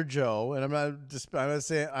regular Joe, and I'm a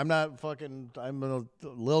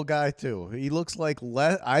little guy too. He looks like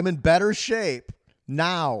I'm in better shape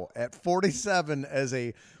now at 47 as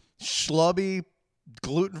a schlubby,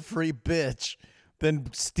 gluten-free bitch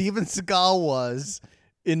than Steven Seagal was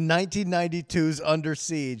in 1992's Under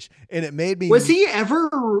Siege, and it made me. Was he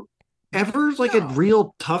ever like a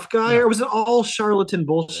real tough guy, or was it all charlatan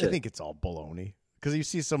bullshit? I think it's all baloney. Because you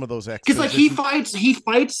see some of those because like he fights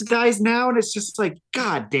guys now, and it's just like,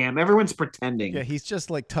 God damn, everyone's pretending. Yeah, he's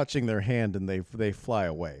just like touching their hand and they fly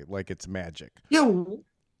away like it's magic. Yeah,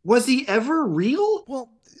 was he ever real?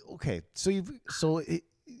 Well, okay, so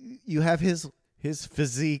you have his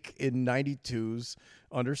physique in 92's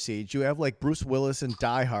Under Siege. You have like Bruce Willis in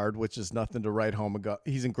Die Hard, which is nothing to write home about.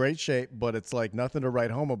 He's in great shape, but it's like nothing to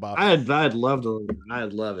write home about. I'd love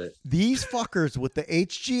it. These fuckers with the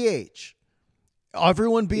HGH.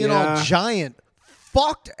 Everyone being all giant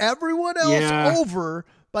fucked everyone else over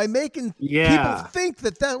by making people think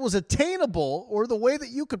that was attainable or the way that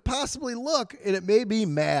you could possibly look, and it made me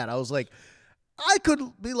mad. I was like, I could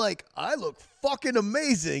be like, I look fucking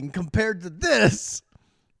amazing compared to this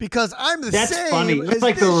because I'm the same. That's funny. It's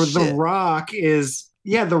like the Rock is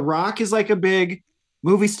The Rock is like a big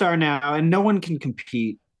movie star now, and no one can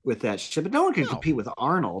compete with that shit, but no one can compete with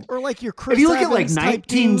Arnold. Or like your Chris if you look Evans at like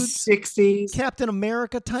 1960s Captain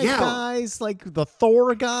America type guys, like the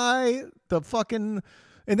Thor guy, the fucking,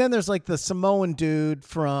 and then there's like the Samoan dude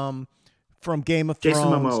from Game of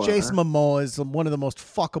Thrones. Jason Momoa is one of the most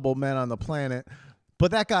fuckable men on the planet. But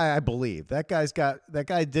that guy, I believe that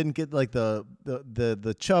guy didn't get like the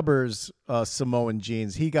Chubbers Samoan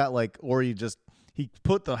genes. He got like, or he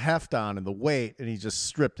put the heft on and the weight, and he just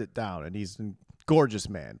stripped it down. And he's a gorgeous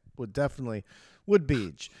man. Would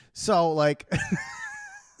beach. So like,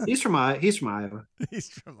 He's from Iowa. he's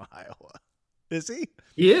from Iowa. Is he?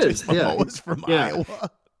 He is. Yeah. Was from Yeah. Iowa.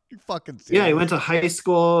 You fucking Yeah, he went to high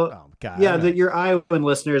school. Oh God. Yeah, your Iowan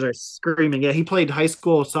listeners are screaming. Yeah, he played high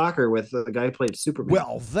school soccer with the guy who played Superman.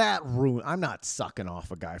 Well, that ruined. I'm not sucking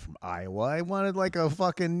off a guy from Iowa. I wanted like a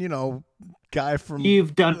fucking, guy from.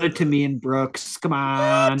 You've done it to me and Brooks. Come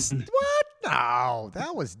on. What? No,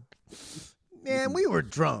 that was. Man, we were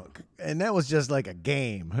drunk, and that was just like a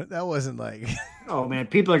game. That wasn't like. Oh man,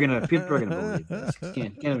 people are gonna believe this.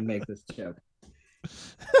 Can't even make this joke.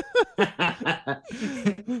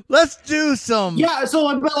 Let's do some. Yeah,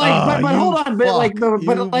 so but hold on,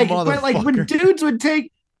 but when dudes would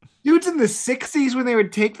take dudes in the 60s when they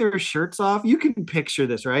would take their shirts off, you can picture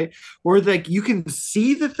this, right? Or like you can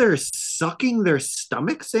see that they're sucking their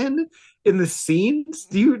stomachs in the scenes.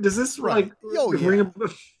 Does this Right. like Oh, yeah. ring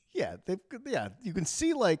Yeah, you can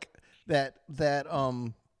see like that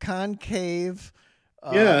concave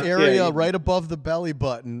Yeah. right above the belly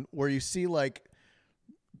button where you see like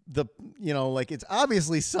like it's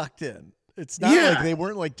obviously sucked in. It's not Yeah. like they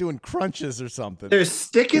weren't like doing crunches or something. They're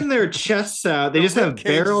sticking their chests out. They just have Rib cage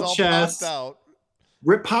is barrel all chests, popped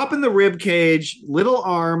out. popping the rib cage, little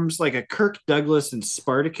arms like a Kirk Douglas and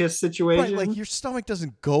Spartacus situation. Right, like your stomach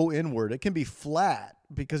doesn't go inward. It can be flat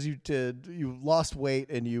because you lost weight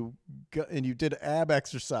and you did ab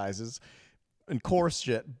exercises and core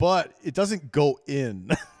shit, but it doesn't go in.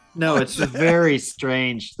 No, it's just very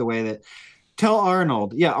strange the way that. Tell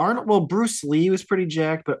Arnold. Yeah, Arnold. Well, Bruce Lee was pretty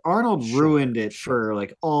jacked, but Arnold ruined it for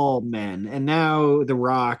like all men. And now The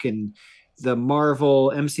Rock and the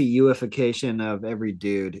Marvel MCUification of every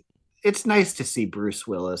dude. It's nice to see Bruce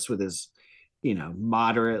Willis with his,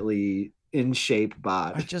 moderately in shape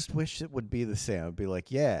bod. I just wish it would be the same. I'd be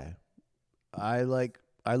like, yeah,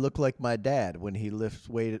 I look like my dad when he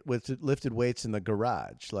lifted weights in the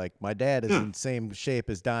garage. Like my dad is in the same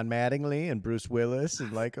shape as Don Mattingly and Bruce Willis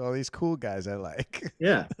and like all these cool guys I like.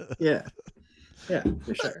 Yeah,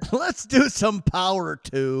 for sure. Let's do some Power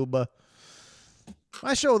Tube.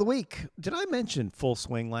 My show of the week. Did I mention Full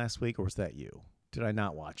Swing last week, or was that you? Did I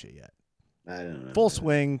not watch it yet? I don't know. Full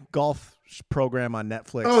Swing golf program on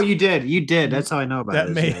Netflix. Oh, you did. That's how I know about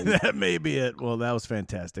it. That may be it. Well, that was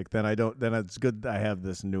fantastic. Then it's good I have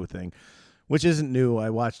this new thing, which isn't new. I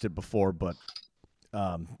watched it before, but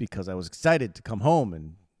because I was excited to come home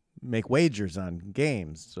and make wagers on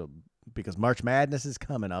games. So because March Madness is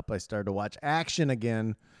coming up, I started to watch Action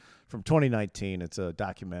again from 2019. It's a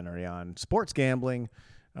documentary on sports gambling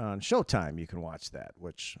on Showtime. You can watch that,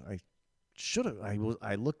 which I should have.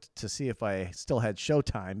 I looked to see if I still had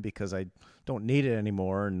Showtime because I don't need it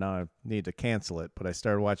anymore and now I need to cancel it. But I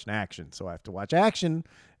started watching Action, so I have to watch Action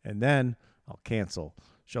and then I'll cancel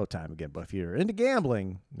Showtime again. But if you're into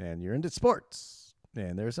gambling and you're into sports,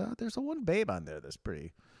 and there's a one babe on there that's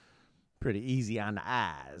pretty easy on the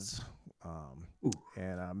eyes,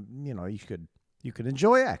 and you could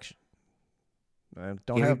enjoy Action. I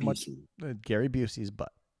don't Gary have much. Busey. Gary Busey's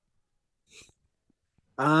butt.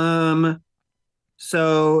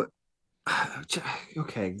 So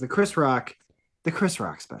okay, the Chris Rock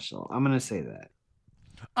special. I'm gonna say that.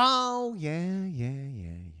 Oh yeah.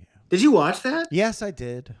 Did you watch that? Yes, I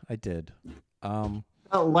did. The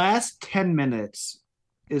last 10 minutes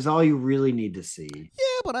is all you really need to see.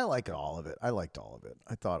 Yeah, but I like all of it. I liked all of it.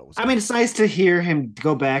 I thought it was. I mean, it's nice to hear him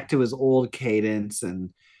go back to his old cadence,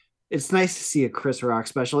 and it's nice to see a Chris Rock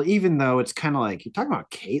special, even though it's kind of like you're talking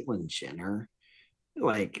about Caitlyn Jenner.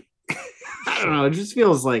 Like, I don't know. It just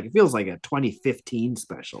feels like a 2015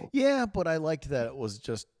 special. Yeah, but I liked that it was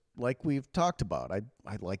just like we've talked about. I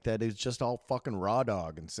like that it's just all fucking raw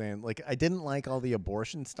dog and saying like I didn't like all the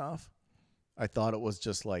abortion stuff. I thought it was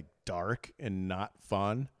just like dark and not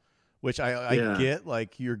fun, which I get.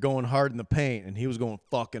 Like you're going hard in the paint, and he was going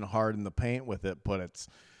fucking hard in the paint with it. But it's,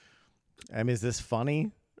 I mean, is this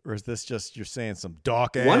funny or is this just you're saying some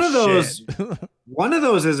dark ass One of those, shit? one of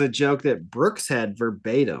those is a joke that Brooks had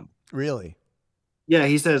verbatim. Really? Yeah,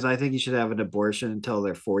 he says, "I think you should have an abortion until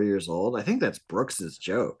they're 4 years old." I think that's Brooks's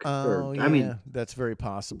joke. Oh, yeah. I mean, that's very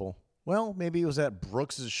possible. Well, maybe it was at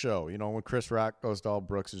Brooks's show. When Chris Rock goes to all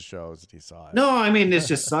Brooks's shows, he saw it. no, I mean, it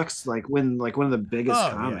just sucks. Like when one of the biggest Oh,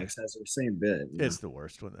 comics has the same bit. you know? It's the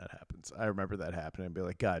worst when that happens. I remember that happening and be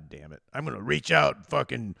like, God damn it. I'm going to reach out and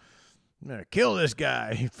fucking I'm gonna kill this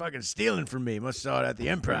guy. He's fucking stealing from me. Must have saw it at the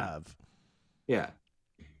Improv. Yeah.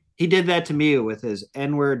 He did that to me with his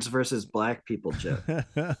N-words versus black people joke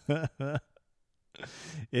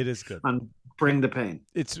It is good. on Bring the Pain.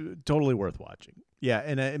 It's totally worth watching. Yeah,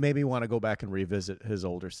 and it made me want to go back and revisit his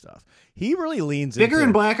older stuff. He really leans Bigger into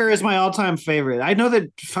and Blacker is my all-time favorite. I know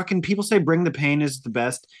that fucking people say Bring the Pain is the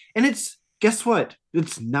best, and it's guess what?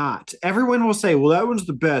 It's not. Everyone will say, well, that one's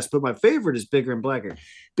the best, but my favorite is Bigger and Blacker.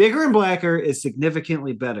 Bigger and Blacker is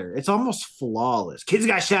significantly better. It's almost flawless. Kids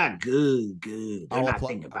got shot. Good. They're not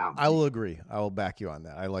thinking about me. I will agree. I will back you on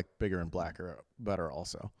that. I like Bigger and Blacker better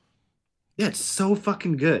also. Yeah, it's so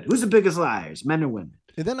fucking good. Who's the biggest liars, men or women?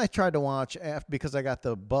 And then I tried to watch because I got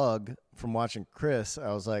the bug from watching Chris.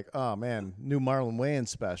 I was like, oh man, new Marlon Wayans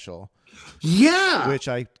special. Yeah. Which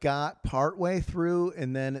I got partway through,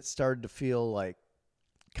 and then it started to feel like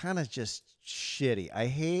kind of just shitty.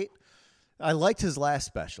 I liked his last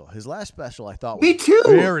special. His last special I thought was Me too.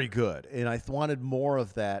 very good, and I wanted more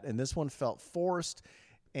of that. And this one felt forced,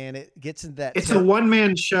 and it gets into that. It's a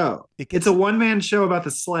one-man show. It's a one-man show about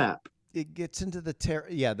the slap. It gets into the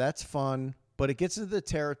yeah, that's fun, but it gets into the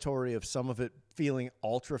territory of some of it feeling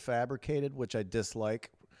ultra fabricated, which I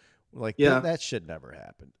dislike. Like that shit never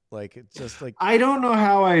happened. Like it's just like I don't know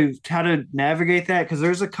how to navigate that because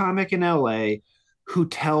there's a comic in LA who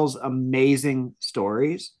tells amazing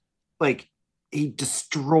stories. Like he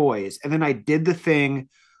destroys. And then I did the thing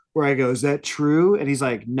where I go, is that true? And he's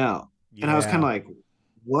like, no. Yeah. And I was kind of like,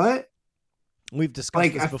 what? We've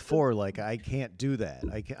discussed this before. Like I can't do that.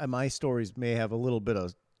 My stories may have a little bit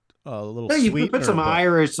of you can put some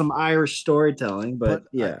Irish storytelling, but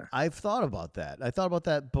yeah. I've thought about that. I thought about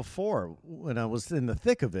that before when I was in the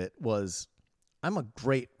thick of it. I'm a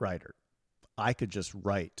great writer. I could just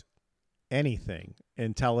write anything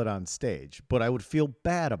and tell it on stage, but I would feel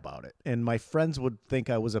bad about it, and my friends would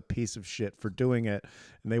think I was a piece of shit for doing it,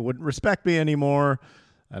 and they wouldn't respect me anymore.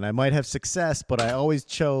 And I might have success, but I always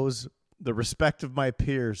chose the respect of my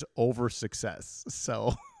peers over success.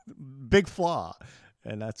 So big flaw.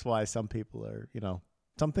 And that's why some people are,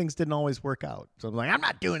 some things didn't always work out. So I'm like, I'm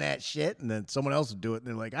not doing that shit. And then someone else would do it. And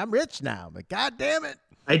they're like, I'm rich now. I'm like, God damn it.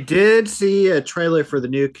 I did see a trailer for the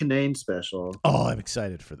new Kinane special. Oh, I'm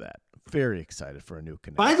excited for that. Very excited for a new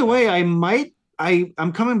Kinane. By the way,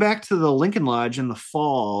 I'm coming back to the Lincoln Lodge in the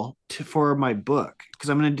fall for my book because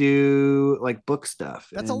I'm going to do like book stuff.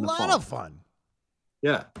 That's a lot of fun.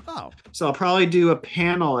 Yeah. Oh. So I'll probably do a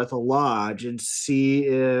panel at the lodge and see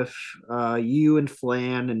if you and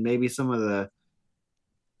Flan and maybe some of the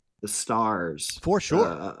stars for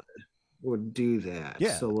sure would do that.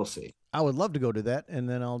 Yeah. So we'll see. I would love to go to that, and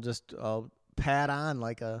then I'll pad on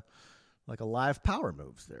like a live power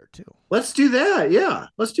moves there too. Let's do that. Yeah.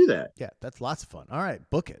 Let's do that. Yeah, that's lots of fun. All right,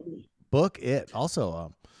 book it. Book it.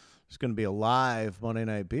 Also, there's going to be a live Monday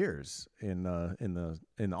Night Beers in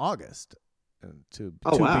August. To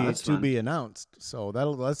be announced. So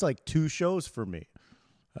that's like 2 shows for me.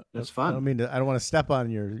 That's fun. I don't want to step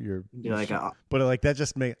on your but like that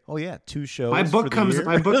just 2 shows. My book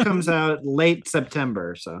comes out late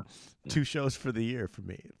September, so 2 shows for the year for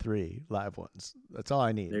me. 3 live ones. That's all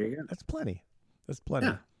I need. There you go. That's plenty.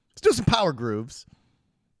 Yeah. Let's do some power grooves.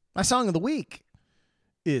 My song of the week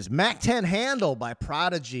is Mac 10 Handle by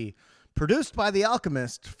Prodigy, produced by The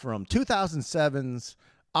Alchemist from 2007's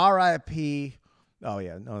R.I.P. Oh,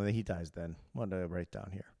 yeah. No, he dies then. What did I write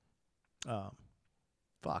down here?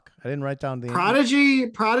 Fuck. I didn't write down the...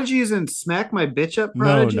 Prodigy isn't Smack My Bitch Up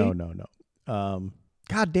Prodigy? No.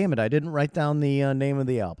 God damn it. I didn't write down the name of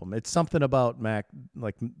the album. It's something about Mac.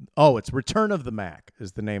 It's Return of the Mac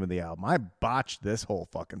is the name of the album. I botched this whole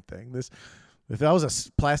fucking thing. If I was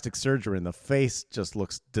a plastic surgeon, the face just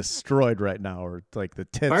looks destroyed right now, or like the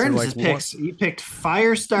tits are like... You picked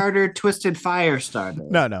Firestarter, Twisted Firestarter.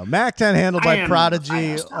 No. Mac 10 Handle by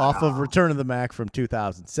Prodigy off of Return of the Mac from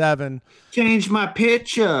 2007. Change my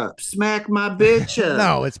pitch up. Smack my bitch up.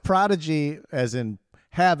 No, it's Prodigy as in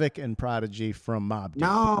Havoc and Prodigy from Mobb Deep.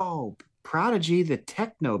 No, Prodigy, the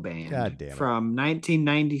techno band. God damn it. From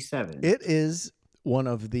 1997. It is one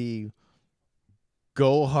of the...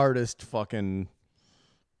 go hardest fucking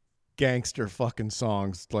gangster fucking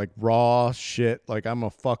songs, like raw shit, like I'm gonna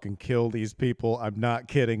fucking kill these people, I'm not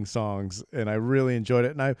kidding songs, and I really enjoyed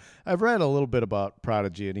it. And I've read a little bit about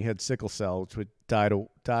Prodigy, and he had sickle cell, which died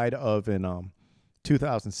of in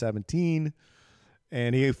 2017,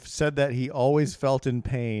 and he said that he always felt in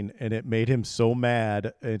pain, and it made him so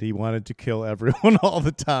mad, and he wanted to kill everyone all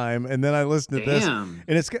the time. And then I listened to this, and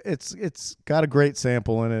it's got a great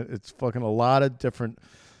sample in it. It's fucking a lot of different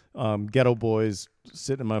Ghetto Boys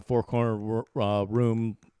sitting in my 4-corner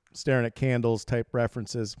room staring at candles type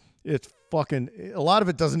references. It's fucking, a lot of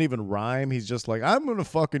it doesn't even rhyme. He's just like, I'm gonna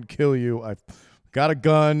fucking kill you. I've got a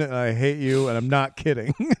gun and I hate you, and I'm not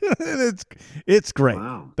kidding. It's great.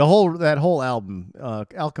 Wow. That whole album,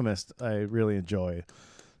 Alchemist, I really enjoy.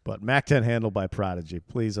 But Mac 10 Handle by Prodigy.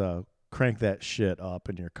 Please crank that shit up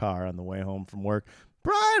in your car on the way home from work.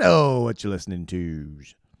 Brido, what you listening to?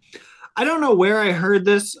 I don't know where I heard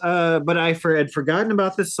this, but I had forgotten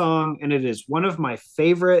about this song, and it is one of my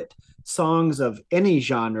favorite songs of any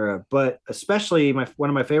genre, but especially one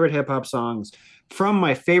of my favorite hip hop songs from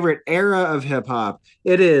my favorite era of hip hop.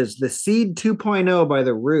 It is The Seed 2.0 by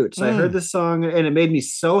The Roots. I heard this song, and it made me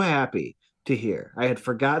so happy to hear. I had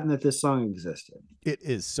forgotten that this song existed. It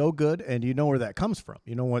is so good, and you know where that comes from.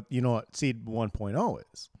 You know what Seed 1.0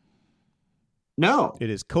 is? No. It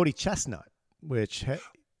is Cody Chestnut, which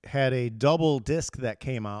had a double disc that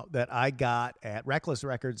came out that I got at Reckless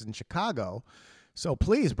Records in Chicago. So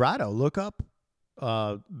please, Brido, look up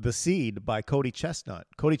The Seed by Cody Chestnut.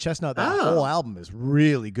 Cody Chestnut, that whole album is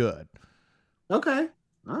really good. Okay.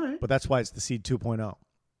 All right. But that's why it's The Seed 2.0.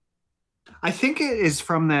 I think it is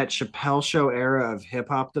from that Chappelle Show era of hip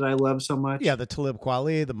hop that I love so much. Yeah, the Talib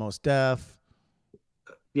Kweli, the Mos Def.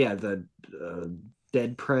 Yeah, the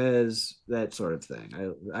Dead Prez, that sort of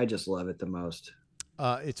thing. I just love it the most.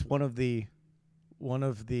 It's one of the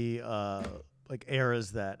like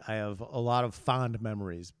eras that I have a lot of fond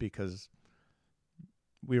memories because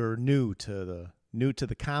we were new to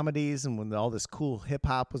the comedies, and when all this cool hip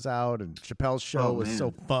hop was out and Chappelle's Show was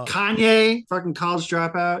so fun. Kanye, fucking College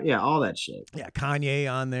Dropout, yeah, all that shit. Yeah, Kanye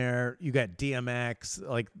on there. You got DMX,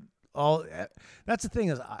 like all. That's the thing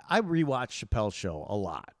is, I rewatch Chappelle's Show a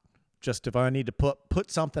lot. Just if I need to put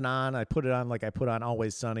something on, I put it on like I put on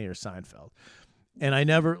Always Sunny or Seinfeld. And I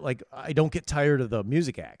don't get tired of the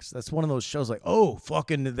music acts. That's one of those shows like, oh,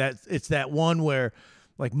 fucking it's that one where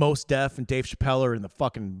like Mos Def and Dave Chappelle are in the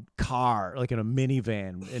fucking car, like in a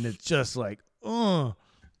minivan. And it's just like,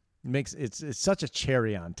 it's such a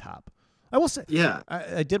cherry on top. I will say, yeah,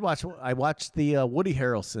 I watched the Woody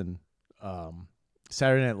Harrelson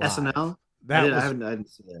Saturday Night Live. SNL? I didn't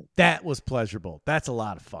see that. That was pleasurable. That's a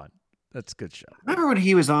lot of fun. That's a good show. Remember when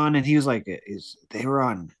he was on and he was like, they were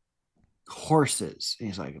on horses. And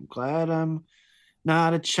he's like, I'm glad I'm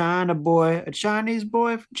not a China boy, a Chinese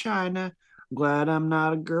boy from China. I'm glad I'm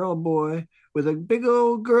not a girl boy with a big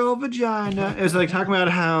old girl vagina. It was like talking about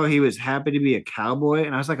how he was happy to be a cowboy.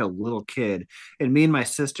 And I was like a little kid. And me and my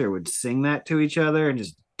sister would sing that to each other and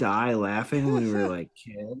just die laughing when we were like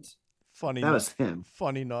kids. Funny. That was him.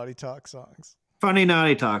 Funny naughty talk songs. Funny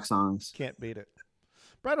naughty talk songs. Can't beat it.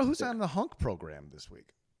 Brido, who's on the Hunk program this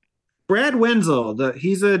week? Brad Wenzel.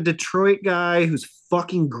 He's a Detroit guy who's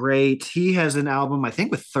fucking great. He has an album, I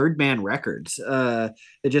think, with Third Man Records.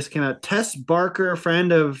 It just came out. Tess Barker,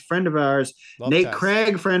 friend of ours. Love Nate Tess.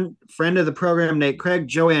 Craig, friend of the program. Nate Craig,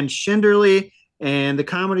 Joanne Schinderly, and the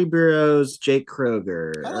Comedy Bureau's Jake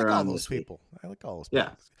Kroger. I like all those people. I like all those people.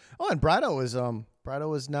 Yeah. Oh, and Brido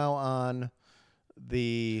is now on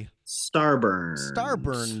the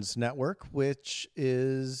Starburns network, which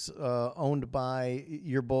is owned by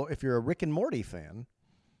if you're a Rick and Morty fan,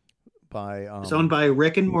 it's owned by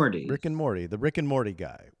Rick and Morty. Rick and Morty, the Rick and Morty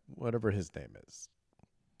guy, whatever his name is.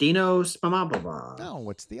 Dino Spamababa. No,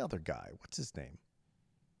 what's the other guy? What's his name?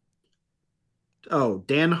 Oh,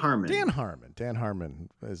 Dan Harmon. Dan Harmon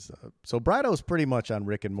is so Brido's pretty much on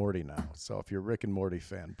Rick and Morty now. So if you're a Rick and Morty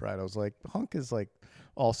fan, Brido's like Hunk is like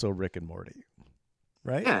also Rick and Morty,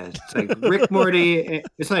 right? Yeah, it's like Rick Morty.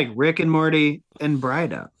 It's like Rick and Morty and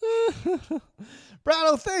Brido.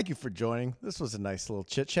 Brido, thank you for joining. This was a nice little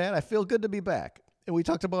chit chat. I feel good to be back. And we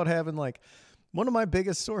talked about having like one of my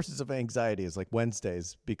biggest sources of anxiety is like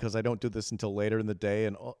Wednesdays because I don't do this until later in the day,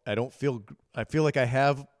 and I feel like I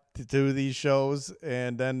have to do these shows,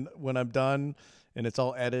 and then when I'm done and it's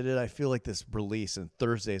all edited, I feel like this release, and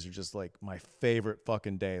Thursdays are just like my favorite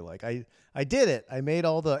fucking day. Like I did it. I made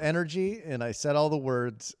all the energy and I said all the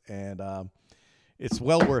words, and it's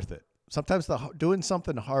well worth it. Sometimes doing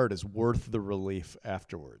something hard is worth the relief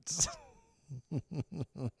afterwards.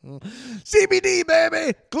 CBD,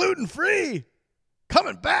 baby, gluten-free,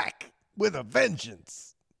 coming back with a vengeance.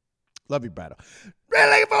 Love you, Brido.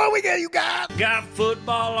 Really looking for a weekend, you guys. Got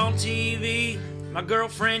football on TV. My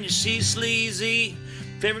girlfriend, yeah, she's sleazy.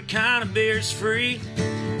 Favorite kind of beer's free.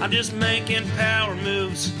 I'm just making power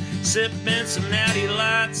moves, sipping some natty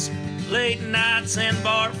lights. Late nights and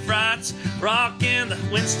bar frights, rocking the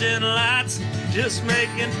Winston lights. Just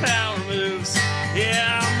making power moves.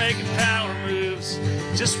 Yeah, I'm making power moves.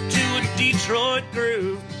 Just to a Detroit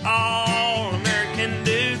groove. All American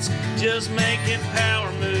dudes just making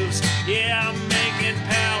power moves. Yeah, I'm making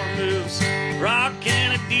power moves.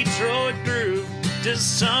 Rocking a Detroit groove.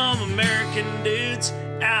 Just some American dudes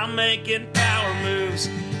out making power moves.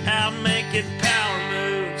 Out making power